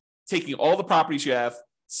about taking all the properties you have,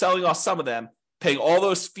 selling off some of them, paying all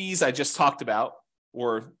those fees I just talked about,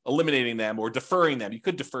 or eliminating them or deferring them. You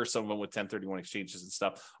could defer some of them with 1031 exchanges and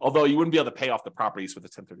stuff, although you wouldn't be able to pay off the properties with a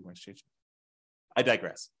 1031 exchange. I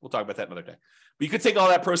digress. We'll talk about that another day. But you could take all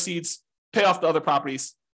that proceeds, pay off the other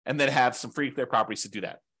properties, and then have some free clear properties to do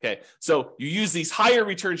that. Okay. So you use these higher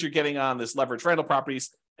returns you're getting on this leveraged rental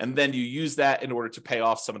properties, and then you use that in order to pay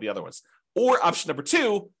off some of the other ones. Or option number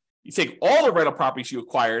two, you take all the rental properties you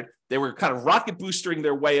acquired, they were kind of rocket boostering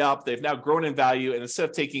their way up. They've now grown in value. And instead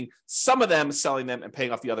of taking some of them, selling them and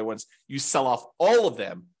paying off the other ones, you sell off all of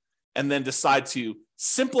them and then decide to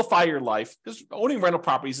simplify your life, because owning rental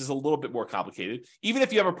properties is a little bit more complicated. Even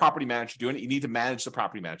if you have a property manager doing it, you need to manage the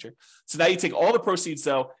property manager. So now you take all the proceeds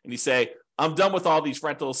though, and you say, I'm done with all these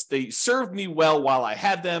rentals. They served me well while I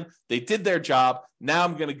had them. They did their job. Now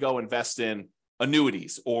I'm going to go invest in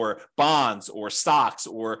annuities or bonds or stocks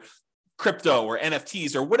or crypto or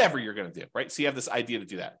NFTs or whatever you're going to do, right? So you have this idea to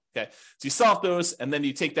do that, okay? So you sell off those, and then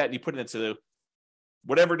you take that and you put it into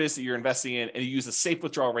whatever it is that you're investing in, and you use a safe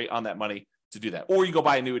withdrawal rate on that money to do that. Or you go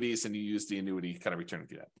buy annuities and you use the annuity kind of return to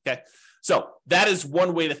do that. Okay. So that is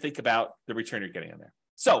one way to think about the return you're getting on there.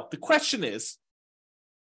 So the question is,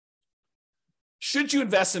 should you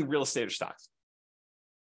invest in real estate or stocks?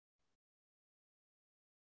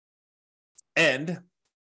 And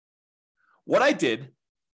what I did,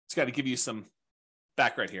 it's got to give you some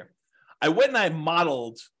background here. I went and I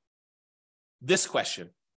modeled this question.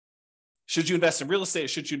 Should you invest in real estate or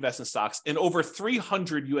should you invest in stocks in over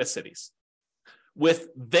 300 US cities with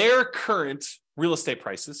their current real estate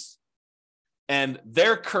prices and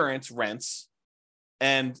their current rents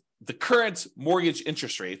and the current mortgage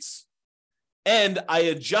interest rates. And I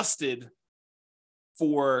adjusted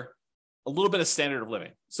for a little bit of standard of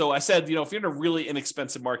living. So I said, if you're in a really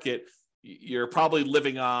inexpensive market, you're probably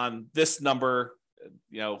living on this number,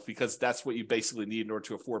 because that's what you basically need in order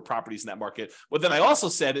to afford properties in that market. But then I also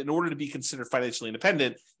said, in order to be considered financially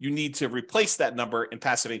independent, you need to replace that number in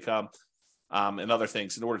passive income and other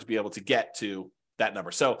things in order to be able to get to that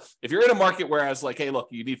number. So if you're in a market where I was like, hey, look,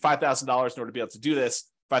 you need $5,000 in order to be able to do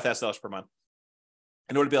this, $5,000 per month,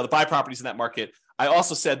 in order to be able to buy properties in that market, I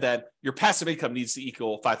also said that your passive income needs to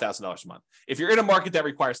equal $5,000 a month. If you're in a market that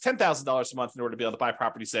requires $10,000 a month in order to be able to buy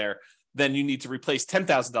properties there, then you need to replace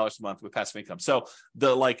 $10,000 a month with passive income. So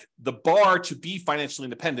the bar to be financially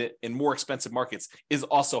independent in more expensive markets is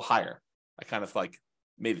also higher. I kind of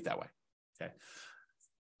made it that way. Okay.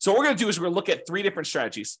 So what we're going to do is we're going to look at 3 different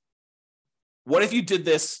strategies. What if you did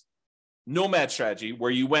this nomad strategy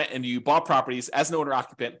where you went and you bought properties as an owner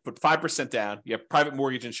occupant, put 5% down, you have private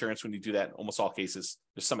mortgage insurance when you do that in almost all cases.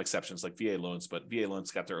 There's some exceptions like VA loans, but VA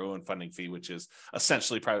loans got their own funding fee, which is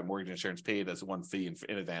essentially private mortgage insurance paid as one fee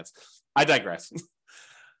in advance. I digress.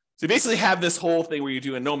 So you basically have this whole thing where you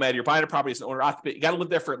do a nomad, you're buying a property as an owner occupant, you got to live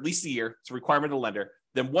there for at least a year. It's a requirement of the lender.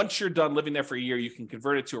 Then once you're done living there for a year, you can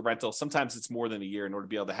convert it to a rental. Sometimes it's more than a year in order to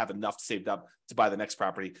be able to have enough saved up to buy the next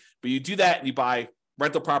property. But you do that and you buy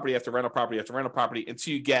rental property after rental property after rental property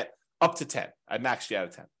until you get up to 10. I maxed you out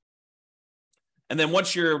of 10. And then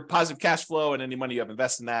once you're positive cash flow and any money you have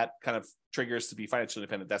invested in that kind of triggers to be financially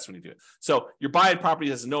independent, that's when you do it. So you're buying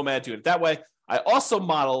property as a nomad, doing it that way. I also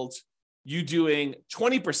modeled you doing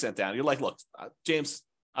 20% down. You're like, look, James,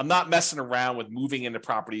 I'm not messing around with moving into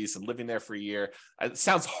properties and living there for a year. It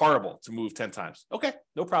sounds horrible to move 10 times. Okay,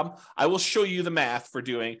 no problem. I will show you the math for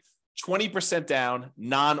doing 20% down,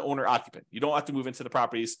 non-owner occupant. You don't have to move into the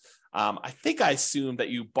properties. I think I assumed that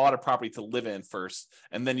you bought a property to live in first,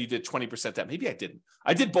 and then you did 20% down. Maybe I didn't.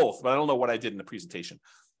 I did both, but I don't know what I did in the presentation.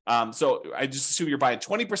 So I just assume you're buying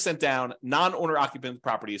 20% down, non-owner occupant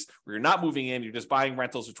properties where you're not moving in, you're just buying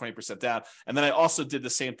rentals with 20% down. And then I also did the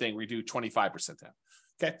same thing where you do 25% down.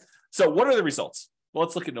 Okay. So what are the results? Well,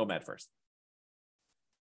 let's look at Nomad first.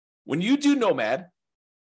 When you do Nomad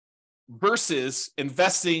versus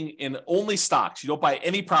investing in only stocks, you don't buy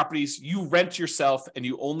any properties, you rent yourself and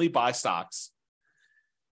you only buy stocks.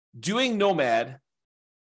 Doing Nomad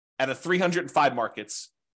at a 305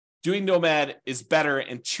 markets, doing Nomad is better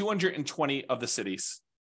in 220 of the cities.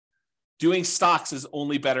 Doing stocks is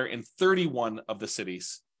only better in 31 of the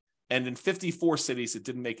cities. And in 54 cities, it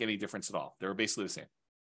didn't make any difference at all. They were basically the same.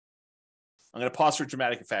 I'm going to pause for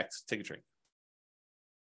dramatic effect. Take a drink.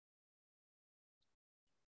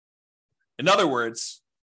 In other words,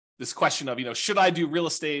 this question of, should I do real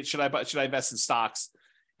estate? Should I invest in stocks?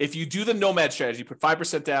 If you do the Nomad strategy, put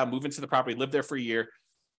 5% down, move into the property, live there for a year,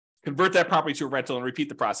 convert that property to a rental and repeat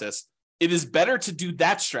the process, it is better to do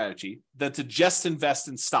that strategy than to just invest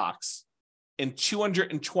in stocks in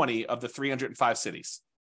 220 of the 305 cities.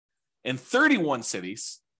 In 31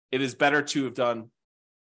 cities, it is better to have done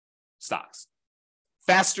stocks.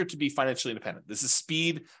 Faster to be financially independent. This is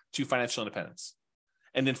speed to financial independence.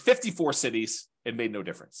 And in 54 cities, it made no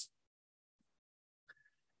difference.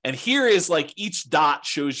 And here is each dot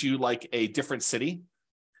shows you a different city.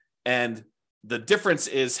 And the difference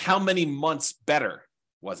is how many months better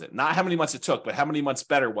was it? Not how many months it took, but how many months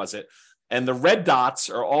better was it? And the red dots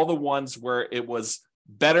are all the ones where it was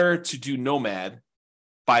better to do Nomad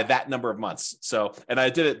by that number of months. So, and I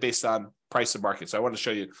did it based on price of market. So I want to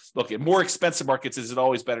show you, look, in more expensive markets, is it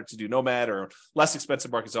always better to do Nomad, or less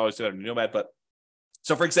expensive markets always better to do Nomad? But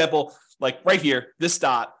so for example, right here, this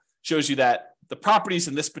dot shows you that the properties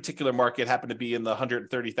in this particular market happen to be in the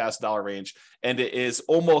 $130,000 range. And it is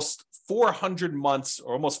almost 400 months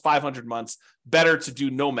or almost 500 months better to do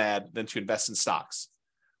Nomad than to invest in stocks.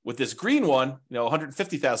 With this green one,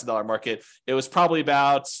 $150,000 market, it was probably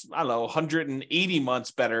about, 180 months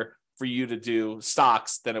better for you to do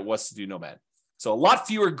stocks than it was to do Nomad. So a lot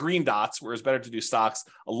fewer green dots, where it's better to do stocks,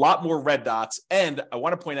 a lot more red dots. And I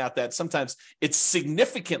want to point out that sometimes it's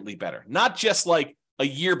significantly better, not just like a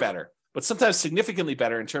year better, but sometimes significantly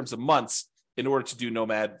better in terms of months in order to do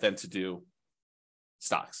Nomad than to do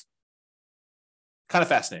stocks. Kind of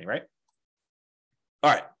fascinating, right?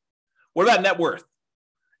 All right. What about net worth?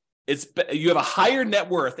 You have a higher net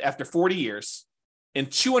worth after 40 years in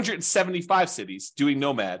 275 cities doing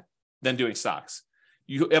Nomad than doing stocks.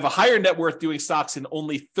 You have a higher net worth doing stocks in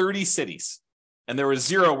only 30 cities. And there was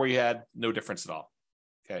 0 where you had no difference at all.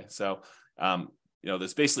 Okay. So,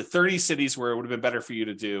 there's basically 30 cities where it would have been better for you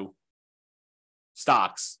to do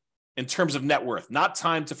stocks in terms of net worth, not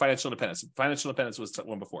time to financial independence. Financial independence was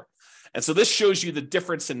one before. And so this shows you the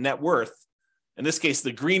difference in net worth. In this case,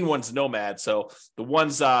 the green one's Nomad. So the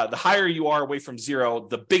ones, the higher you are away from 0,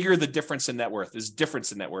 the bigger the difference in net worth is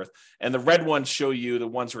difference in net worth. And the red ones show you the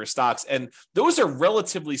ones where stocks, and those are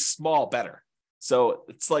relatively small better. So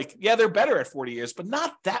it's like, yeah, they're better at 40 years, but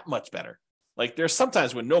not that much better. Like there's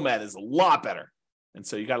sometimes when Nomad is a lot better. And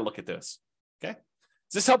so you got to look at this. Okay.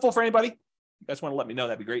 Is this helpful for anybody? You guys want to let me know?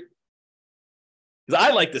 That'd be great. Because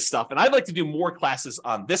I like this stuff and I'd like to do more classes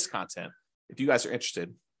on this content if you guys are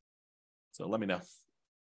interested. So let me know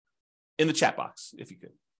in the chat box, if you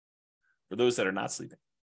could, for those that are not sleeping.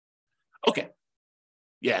 Okay.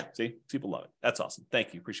 Yeah, see, people love it. That's awesome.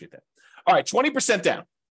 Thank you. Appreciate that. All right, 20% down.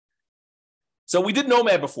 So we did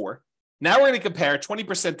Nomad before. Now we're going to compare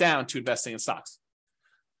 20% down to investing in stocks.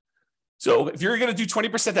 So if you're going to do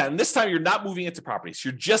 20% down, and this time you're not moving into properties,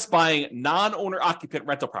 you're just buying non-owner occupant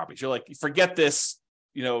rental properties. You're like, forget this,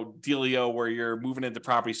 dealio where you're moving into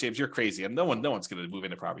properties, James, you're crazy. And no one's going to move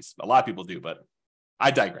into properties. A lot of people do, but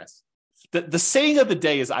I digress. The saying of the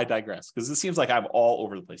day is I digress, because it seems like I'm all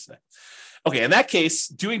over the place today. Okay, in that case,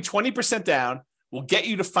 doing 20% down will get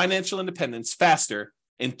you to financial independence faster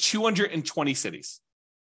in 220 cities.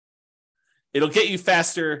 It'll get you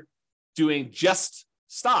faster doing just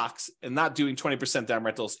stocks and not doing 20% down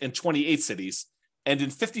rentals in 28 cities. And in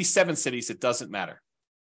 57 cities, it doesn't matter.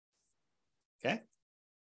 Okay.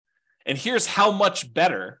 And here's how much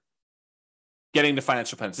better getting to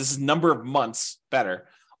financial independence. This is number of months better.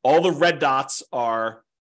 All the red dots are,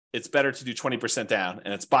 it's better to do 20% down,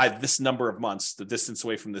 and it's by this number of months, the distance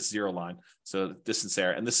away from this 0 line. So the distance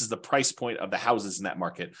there. And this is the price point of the houses in that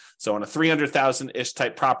market. So on a 300,000-ish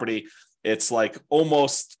type property, it's like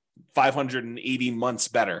almost 580 months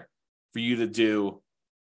better for you to do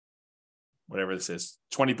whatever this is,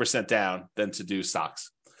 20% down than to do stocks.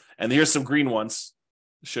 And here's some green ones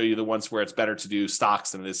to show you the ones where it's better to do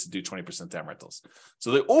stocks than it is to do 20% down rentals.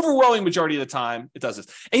 So the overwhelming majority of the time, it does this.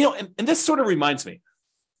 And, and this sort of reminds me,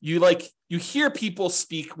 you hear people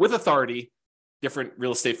speak with authority, different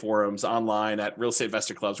real estate forums, online, at real estate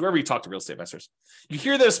investor clubs, wherever you talk to real estate investors. You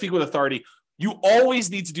hear them speak with authority. You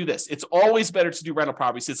always need to do this. It's always better to do rental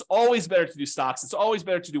properties. It's always better to do stocks. It's always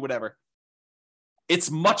better to do whatever.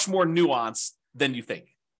 It's much more nuanced than you think,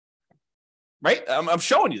 right? I'm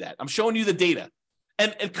showing you that. I'm showing you the data.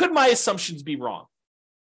 And could my assumptions be wrong?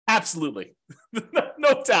 Absolutely.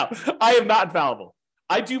 No doubt. I am not infallible.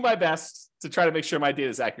 I do my best to try to make sure my data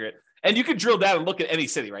is accurate. And you can drill down and look at any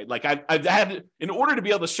city, right? Like I've had, in order to be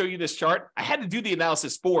able to show you this chart, I had to do the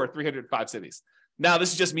analysis for 305 cities. Now,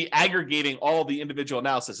 this is just me aggregating all the individual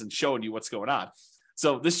analysis and showing you what's going on.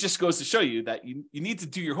 So this just goes to show you that you need to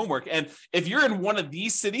do your homework. And if you're in one of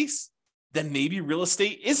these cities, then maybe real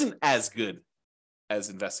estate isn't as good as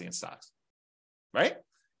investing in stocks, right?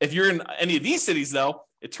 If you're in any of these cities, though,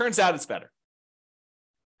 it turns out it's better.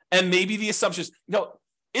 And maybe the assumptions,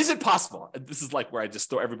 is it possible? This is like where I just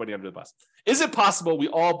throw everybody under the bus. Is it possible we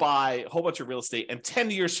all buy a whole bunch of real estate and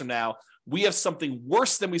 10 years from now, we have something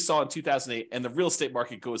worse than we saw in 2008 and the real estate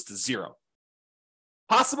market goes to 0?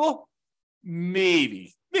 Possible?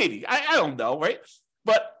 Maybe. I don't know, right?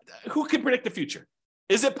 But who can predict the future?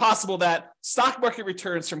 Is it possible that stock market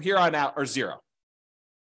returns from here on out are 0?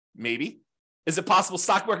 Maybe. Is it possible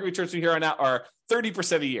stock market returns from here on out are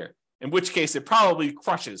 30% a year? In which case it probably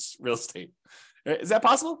crushes real estate. Is that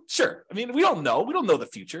possible? Sure. I mean, we don't know. We don't know the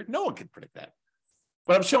future. No one can predict that.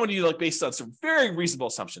 But I'm showing you based on some very reasonable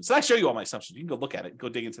assumptions. So I show you all my assumptions. You can go look at it, go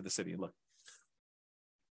dig into the city and look.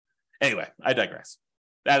 Anyway, I digress.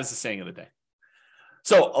 That is the saying of the day.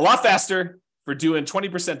 So a lot faster for doing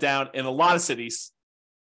 20% down in a lot of cities,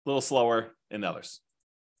 a little slower in others.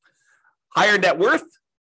 Higher net worth.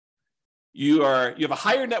 You have a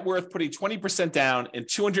higher net worth putting 20% down in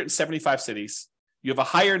 275 cities. You have a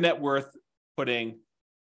higher net worth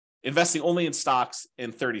investing only in stocks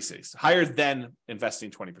in 30 cities, higher than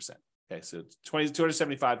investing 20%. Okay, so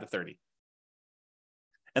 275 to 30.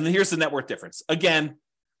 And then here's the net worth difference. Again,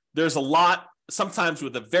 there's a lot sometimes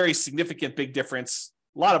with a very significant big difference,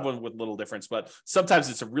 a lot of them with little difference, but sometimes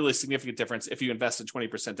it's a really significant difference if you invest in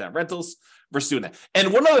 20% down rentals versus doing that.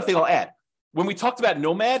 And one other thing I'll add, when we talked about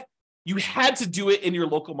Nomad, you had to do it in your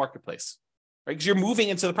local marketplace, right? Because you're moving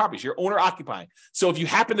into the properties, you're owner occupying. So if you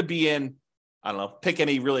happen to be in, I don't know, pick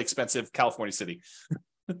any really expensive California city,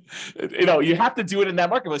 you have to do it in that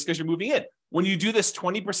marketplace because you're moving in. When you do this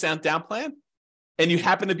 20% down plan and you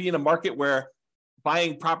happen to be in a market where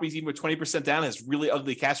buying properties even with 20% down has really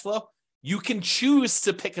ugly cash flow, you can choose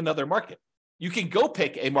to pick another market. You can go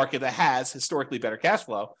pick a market that has historically better cash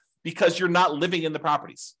flow because you're not living in the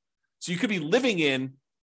properties. So you could be living in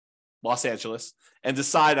Los Angeles and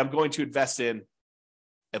decide I'm going to invest in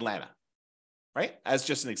Atlanta, right? As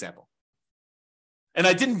just an example. And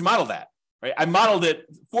I didn't model that, right? I modeled it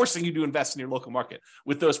forcing you to invest in your local market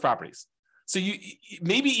with those properties. So you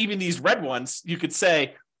maybe even these red ones, you could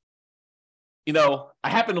say, I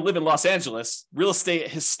happen to live in Los Angeles. Real estate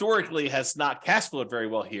historically has not cash flowed very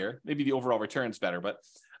well here. Maybe the overall return's better, but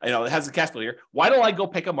it has a cash flow here. Why don't I go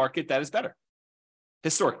pick a market that is better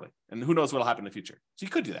historically? And who knows what will happen in the future. So you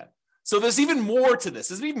could do that. So there's even more to this.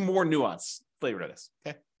 There's even more nuance flavor to this.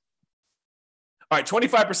 Okay. All right,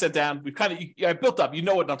 25% down. We've I built up. You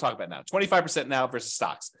know what I'm talking about now. 25% now versus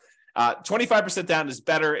stocks. 25% down is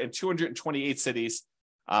better in 228 cities.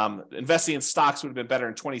 Investing in stocks would have been better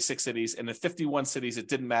in 26 cities, and in 51 cities, it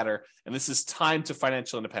didn't matter. And this is time to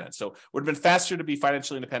financial independence. So it would have been faster to be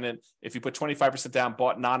financially independent if you put 25% down,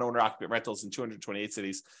 bought non-owner occupant rentals in 228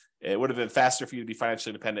 cities. It would have been faster for you to be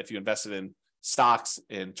financially independent if you invested in stocks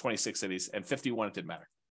in 26 cities, and 51, it didn't matter.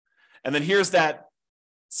 And then here's that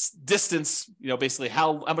distance, basically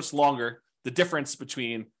how much longer the difference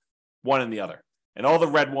between one and the other. And all the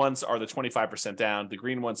red ones are the 25% down. The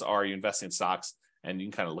green ones are you invest in stocks. And you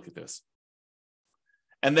can kind of look at this.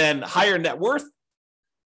 And then higher net worth.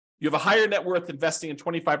 You have a higher net worth investing in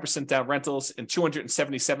 25% down rentals in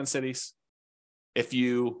 277 cities. If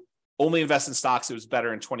you only invest in stocks, it was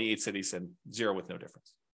better in 28 cities and 0 with no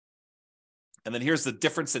difference. And then here's the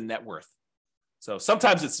difference in net worth. So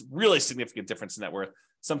sometimes it's really significant difference in net worth.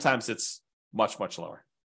 Sometimes it's much, much lower.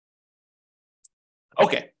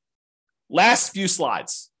 Okay. Last few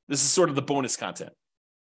slides. This is sort of the bonus content.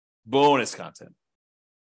 Bonus content.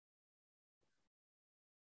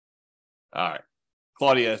 All right.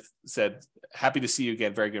 Claudia said, happy to see you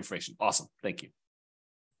again. Very good information. Awesome. Thank you.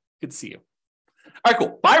 Good to see you. All right,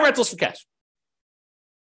 cool. Buy rentals for cash.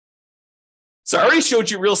 So I already showed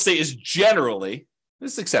you real estate is generally,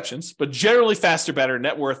 there's exceptions, but generally faster, better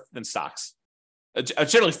net worth than stocks.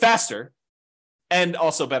 Generally faster and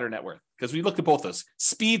also better net worth. Because we looked at both those.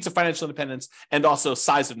 Speed to financial independence and also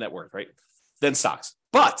size of net worth, right? Than stocks.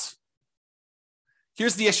 But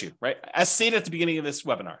here's the issue, right? As stated at the beginning of this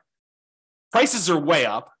webinar, prices are way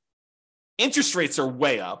up, interest rates are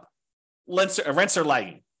way up, rents are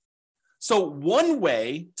lagging. So one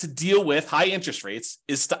way to deal with high interest rates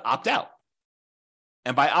is to opt out.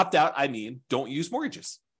 And by opt out, I mean don't use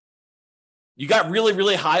mortgages. You got really,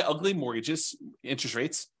 really high, ugly mortgages, interest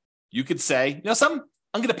rates. You could say, something,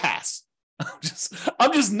 I'm going to pass.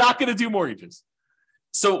 I'm just not going to do mortgages.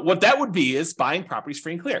 So what that would be is buying properties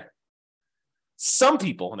free and clear. Some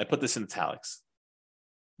people, and I put this in italics,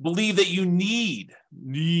 believe that you need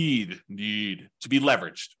to be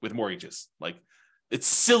leveraged with mortgages. Like it's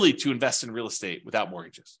silly to invest in real estate without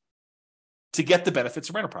mortgages to get the benefits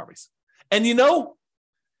of rental properties. And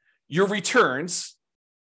your returns,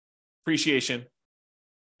 appreciation,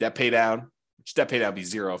 debt pay down, which debt pay down would be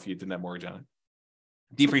 0 if you didn't have mortgage on it,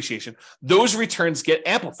 depreciation, those returns get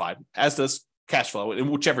amplified, as does cash flow in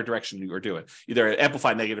whichever direction you are doing, either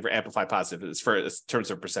amplify negative or amplify positive in terms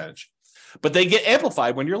of percentage. But they get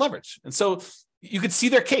amplified when you're leveraged. And so you could see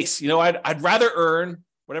their case. I'd rather earn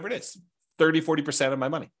whatever it is, 30, 40% of my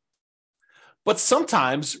money. But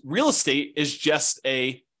sometimes real estate is just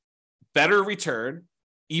a better return,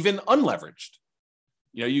 even unleveraged.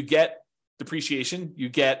 You get depreciation, you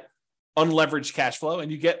get unleveraged cash flow,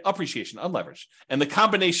 and you get appreciation unleveraged. And the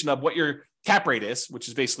combination of what your cap rate is, which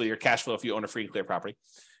is basically your cash flow if you own a free and clear property,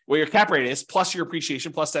 what your cap rate is, plus your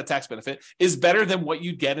appreciation, plus that tax benefit, is better than what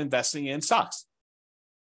you get investing in stocks.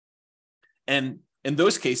 And in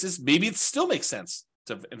those cases, maybe it still makes sense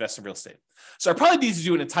to invest in real estate. So I probably need to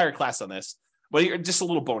do an entire class on this, but just a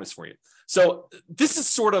little bonus for you. So this is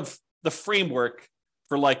sort of the framework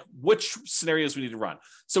for which scenarios we need to run.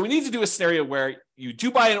 So we need to do a scenario where you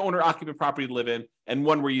do buy an owner-occupant property to live in, and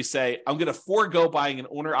one where you say, I'm going to forego buying an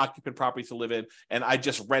owner-occupant property to live in, and I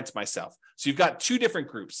just rent myself. So you've got two different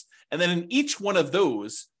groups. And then in each one of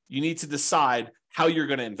those, you need to decide how you're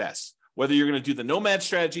going to invest, whether you're going to do the nomad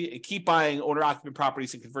strategy and keep buying owner-occupant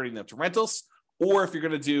properties and converting them to rentals, or if you're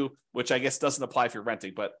going to do, which I guess doesn't apply if you're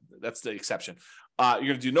renting, but that's the exception. You're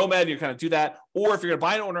going to do nomad, you're going to do that. Or if you're going to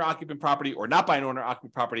buy an owner-occupant property or not buy an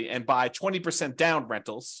owner-occupant property and buy 20% down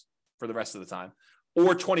rentals for the rest of the time,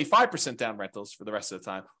 or 25% down rentals for the rest of the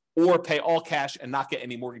time, or pay all cash and not get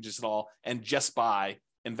any mortgages at all and just buy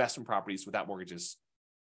investment properties without mortgages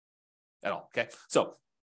at all. Okay. So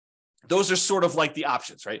those are sort of like the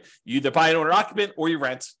options, right? You either buy an owner-occupant or you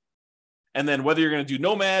rent. And then whether you're going to do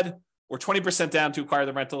nomad or 20% down to acquire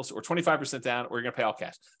the rentals or 25% down, or you're going to pay all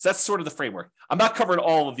cash. So that's sort of the framework. I'm not covering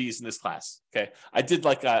all of these in this class. Okay. I did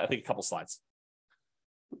I think a couple slides.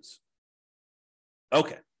 Oops.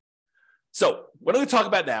 Okay. So what I'm going to talk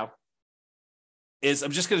about now is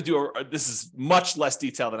I'm just going to do this is much less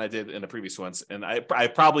detail than I did in the previous ones. And I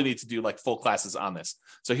probably need to do like full classes on this.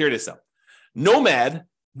 So here it is though. Nomad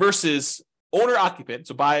versus owner-occupant,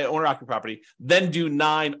 so buy an owner-occupant property, then do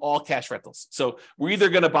 9 all-cash rentals. So we're either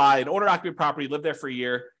going to buy an owner-occupant property, live there for a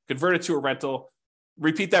year, convert it to a rental,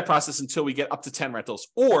 repeat that process until we get up to 10 rentals,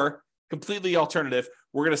 or completely alternative,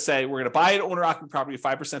 we're going to say we're going to buy an owner-occupant property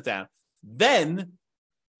 5% down, then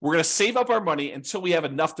we're going to save up our money until we have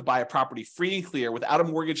enough to buy a property free and clear without a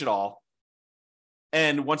mortgage at all.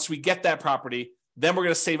 And once we get that property, then we're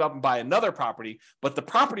going to save up and buy another property, but the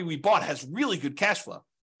property we bought has really good cash flow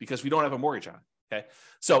because we don't have a mortgage on it, okay?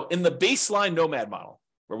 So in the baseline nomad model,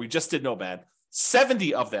 where we just did nomad,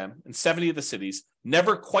 70 of them in 70 of the cities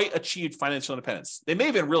never quite achieved financial independence. They may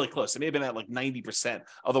have been really close. They may have been at like 90%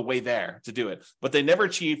 of the way there to do it, but they never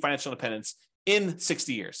achieved financial independence in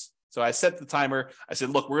 60 years. So I set the timer. I said,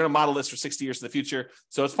 look, we're going to model this for 60 years in the future.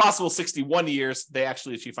 So it's possible 61 years they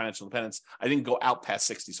actually achieve financial independence. I didn't go out past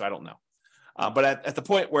 60, so I don't know. But at the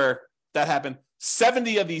point where that happened,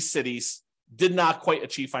 70 of these cities did not quite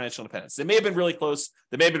achieve financial independence. They may have been really close.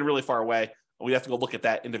 They may have been really far away. We have to go look at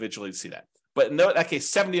that individually to see that. But in that case,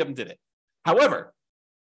 70 of them did it. However,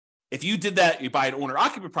 if you did that, you buy an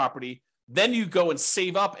owner-occupant property, then you go and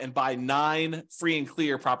save up and buy 9 free and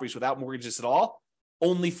clear properties without mortgages at all.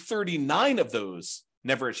 Only 39 of those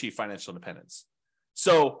never achieved financial independence.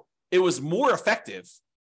 So it was more effective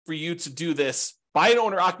for you to do this, buy an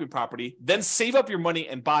owner-occupant property, then save up your money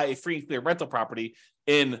and buy a free and clear rental property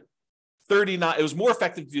in 39. It was more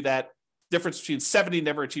effective to do that. Difference between 70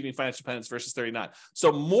 never achieving financial independence versus 39.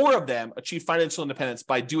 So more of them achieve financial independence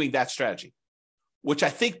by doing that strategy, which I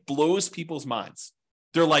think blows people's minds.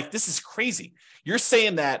 They're like, this is crazy. You're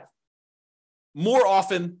saying that more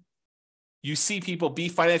often you see people be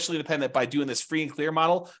financially independent by doing this free and clear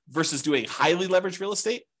model versus doing highly leveraged real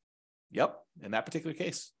estate? Yep, in that particular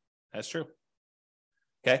case, that's true.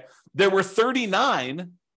 Okay, there were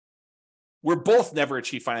 39 where both never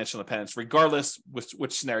achieved financial independence, regardless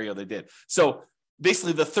which scenario they did. So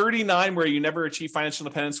basically the 39 where you never achieve financial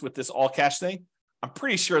independence with this all cash thing, I'm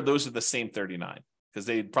pretty sure those are the same 39 because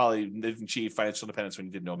they probably didn't achieve financial independence when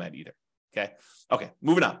you did nomad either. Okay,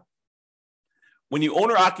 moving on. When you own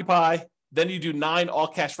or occupy, then you do 9 all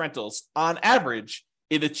cash rentals. On average,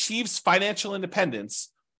 it achieves financial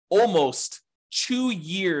independence almost 2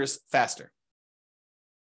 years faster.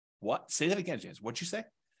 What? Say that again, James. What'd you say?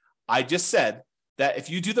 I just said that if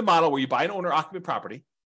you do the model where you buy an owner-occupant property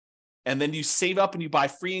and then you save up and you buy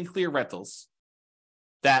free and clear rentals,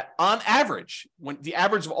 that on average, when the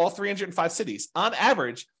average of all 305 cities, on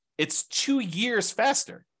average, it's 2 years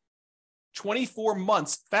faster, 24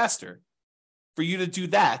 months faster for you to do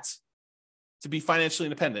that to be financially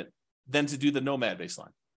independent than to do the nomad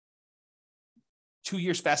baseline. 2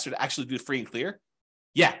 years faster to actually do free and clear?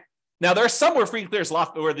 Yeah. Now, there are some where free and clear is a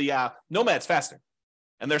lot, where the nomad's faster.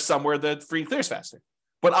 And there's some where the free and clear is faster.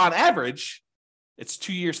 But on average, it's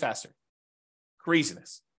 2 years faster.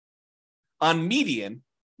 Craziness. On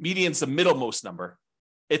median's the middlemost number,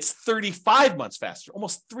 it's 35 months faster,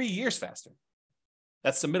 almost 3 years faster.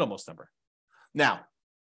 That's the middlemost number. Now,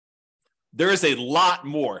 there is a lot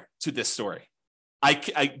more to this story.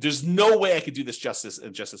 There's no way I could do this justice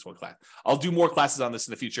in just this one class. I'll do more classes on this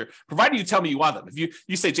in the future, provided you tell me you want them. If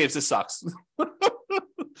you say, James, this sucks.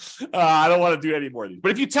 I don't want to do any more of these.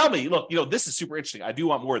 But if you tell me, look, this is super interesting, I do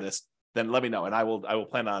want more of this, then let me know, and I will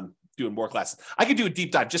plan on doing more classes. I could do a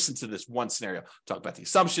deep dive just into this one scenario, talk about the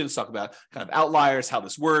assumptions, talk about kind of outliers, how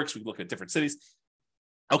this works. We look at different cities.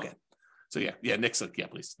 Okay. So yeah, Nick's like, yeah,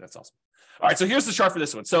 please. That's awesome. All right. So here's the chart for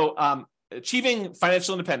this one. So achieving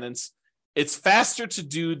financial independence, it's faster to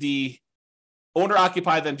do the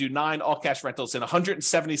owner-occupy than do 9 all-cash rentals in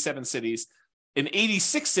 177 cities. In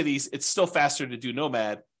 86 cities, it's still faster to do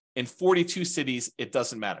nomad. In 42 cities, it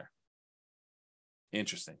doesn't matter.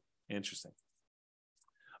 Interesting.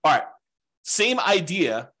 All right. Same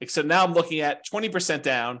idea, except now I'm looking at 20%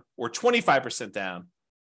 down or 25% down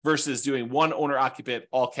versus doing one owner occupant,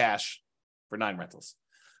 all cash for 9 rentals.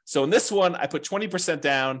 So in this one, I put 20%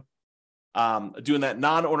 down, doing that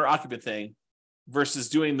non-owner occupant thing versus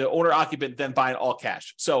doing the owner occupant, then buying all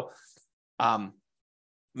cash. So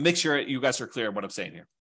make sure you guys are clear on what I'm saying here.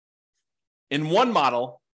 In one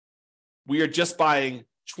model, we are just buying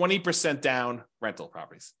 20% down rental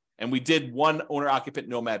properties. And we did one owner occupant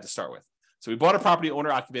nomad to start with. So we bought a property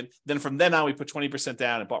owner occupant. Then from then on, we put 20%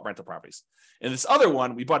 down and bought rental properties. In this other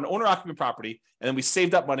one, we bought an owner occupant property and then we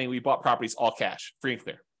saved up money. And we bought properties all cash, free and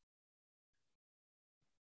clear.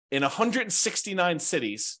 In 169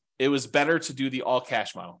 cities, it was better to do the all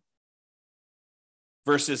cash model.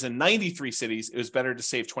 Versus in 93 cities, it was better to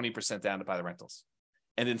save 20% down to buy the rentals.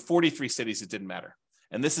 And in 43 cities, it didn't matter.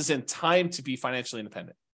 And this is in time to be financially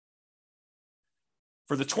independent.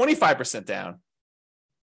 For the 25% down,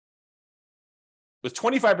 with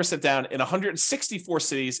 25% down in 164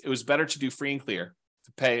 cities, it was better to do free and clear,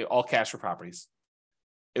 to pay all cash for properties.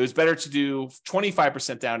 It was better to do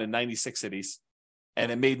 25% down in 96 cities,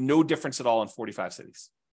 and it made no difference at all in 45 cities.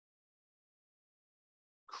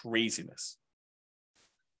 Craziness.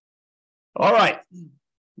 All right.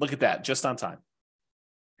 Look at that, just on time.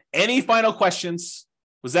 Any final questions?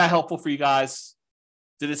 Was that helpful for you guys?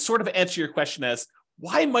 Did it sort of answer your question as,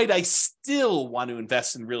 why might I still want to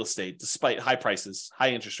invest in real estate despite high prices, high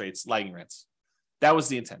interest rates, lagging rents? That was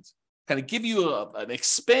the intent. Kind of give you an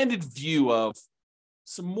expanded view of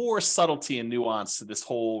some more subtlety and nuance to this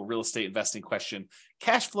whole real estate investing question.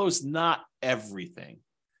 Cash flow is not everything,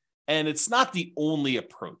 and it's not the only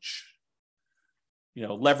approach.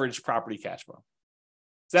 Leverage property cash flow.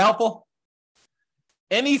 Is that helpful?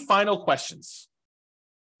 Any final questions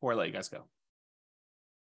before I let you guys go?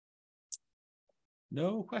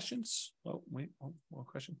 No questions? Oh, wait, one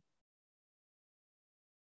question.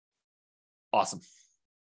 Awesome.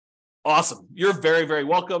 You're very, very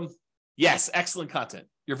welcome. Yes, excellent content.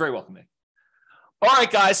 You're very welcome, Nick. All right,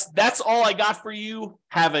 guys, that's all I got for you.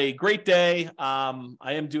 Have a great day. I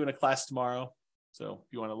am doing a class tomorrow, so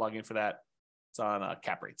if you want to log in for that, it's on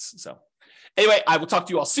cap rates. So anyway, I will talk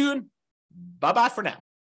to you all soon. Bye-bye for now.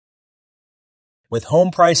 With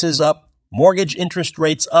home prices up, mortgage interest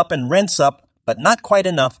rates up, and rents up, but not quite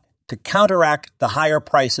enough to counteract the higher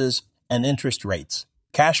prices and interest rates,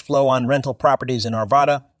 cash flow on rental properties in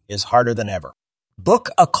Arvada is harder than ever. Book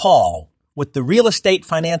a call with the Real Estate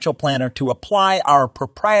Financial Planner to apply our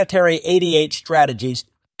proprietary 88 strategies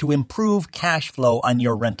to improve cash flow on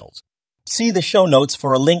your rentals. See the show notes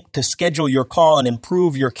for a link to schedule your call and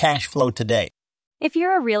improve your cash flow today. If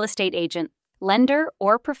you're a real estate agent, lender,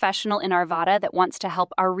 or professional in Arvada that wants to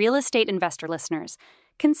help our real estate investor listeners,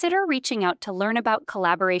 consider reaching out to learn about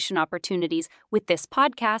collaboration opportunities with this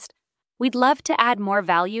podcast. We'd love to add more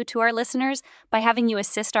value to our listeners by having you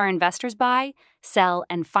assist our investors buy, sell,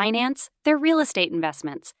 and finance their real estate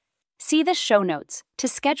investments. See the show notes to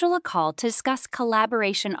schedule a call to discuss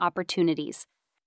collaboration opportunities.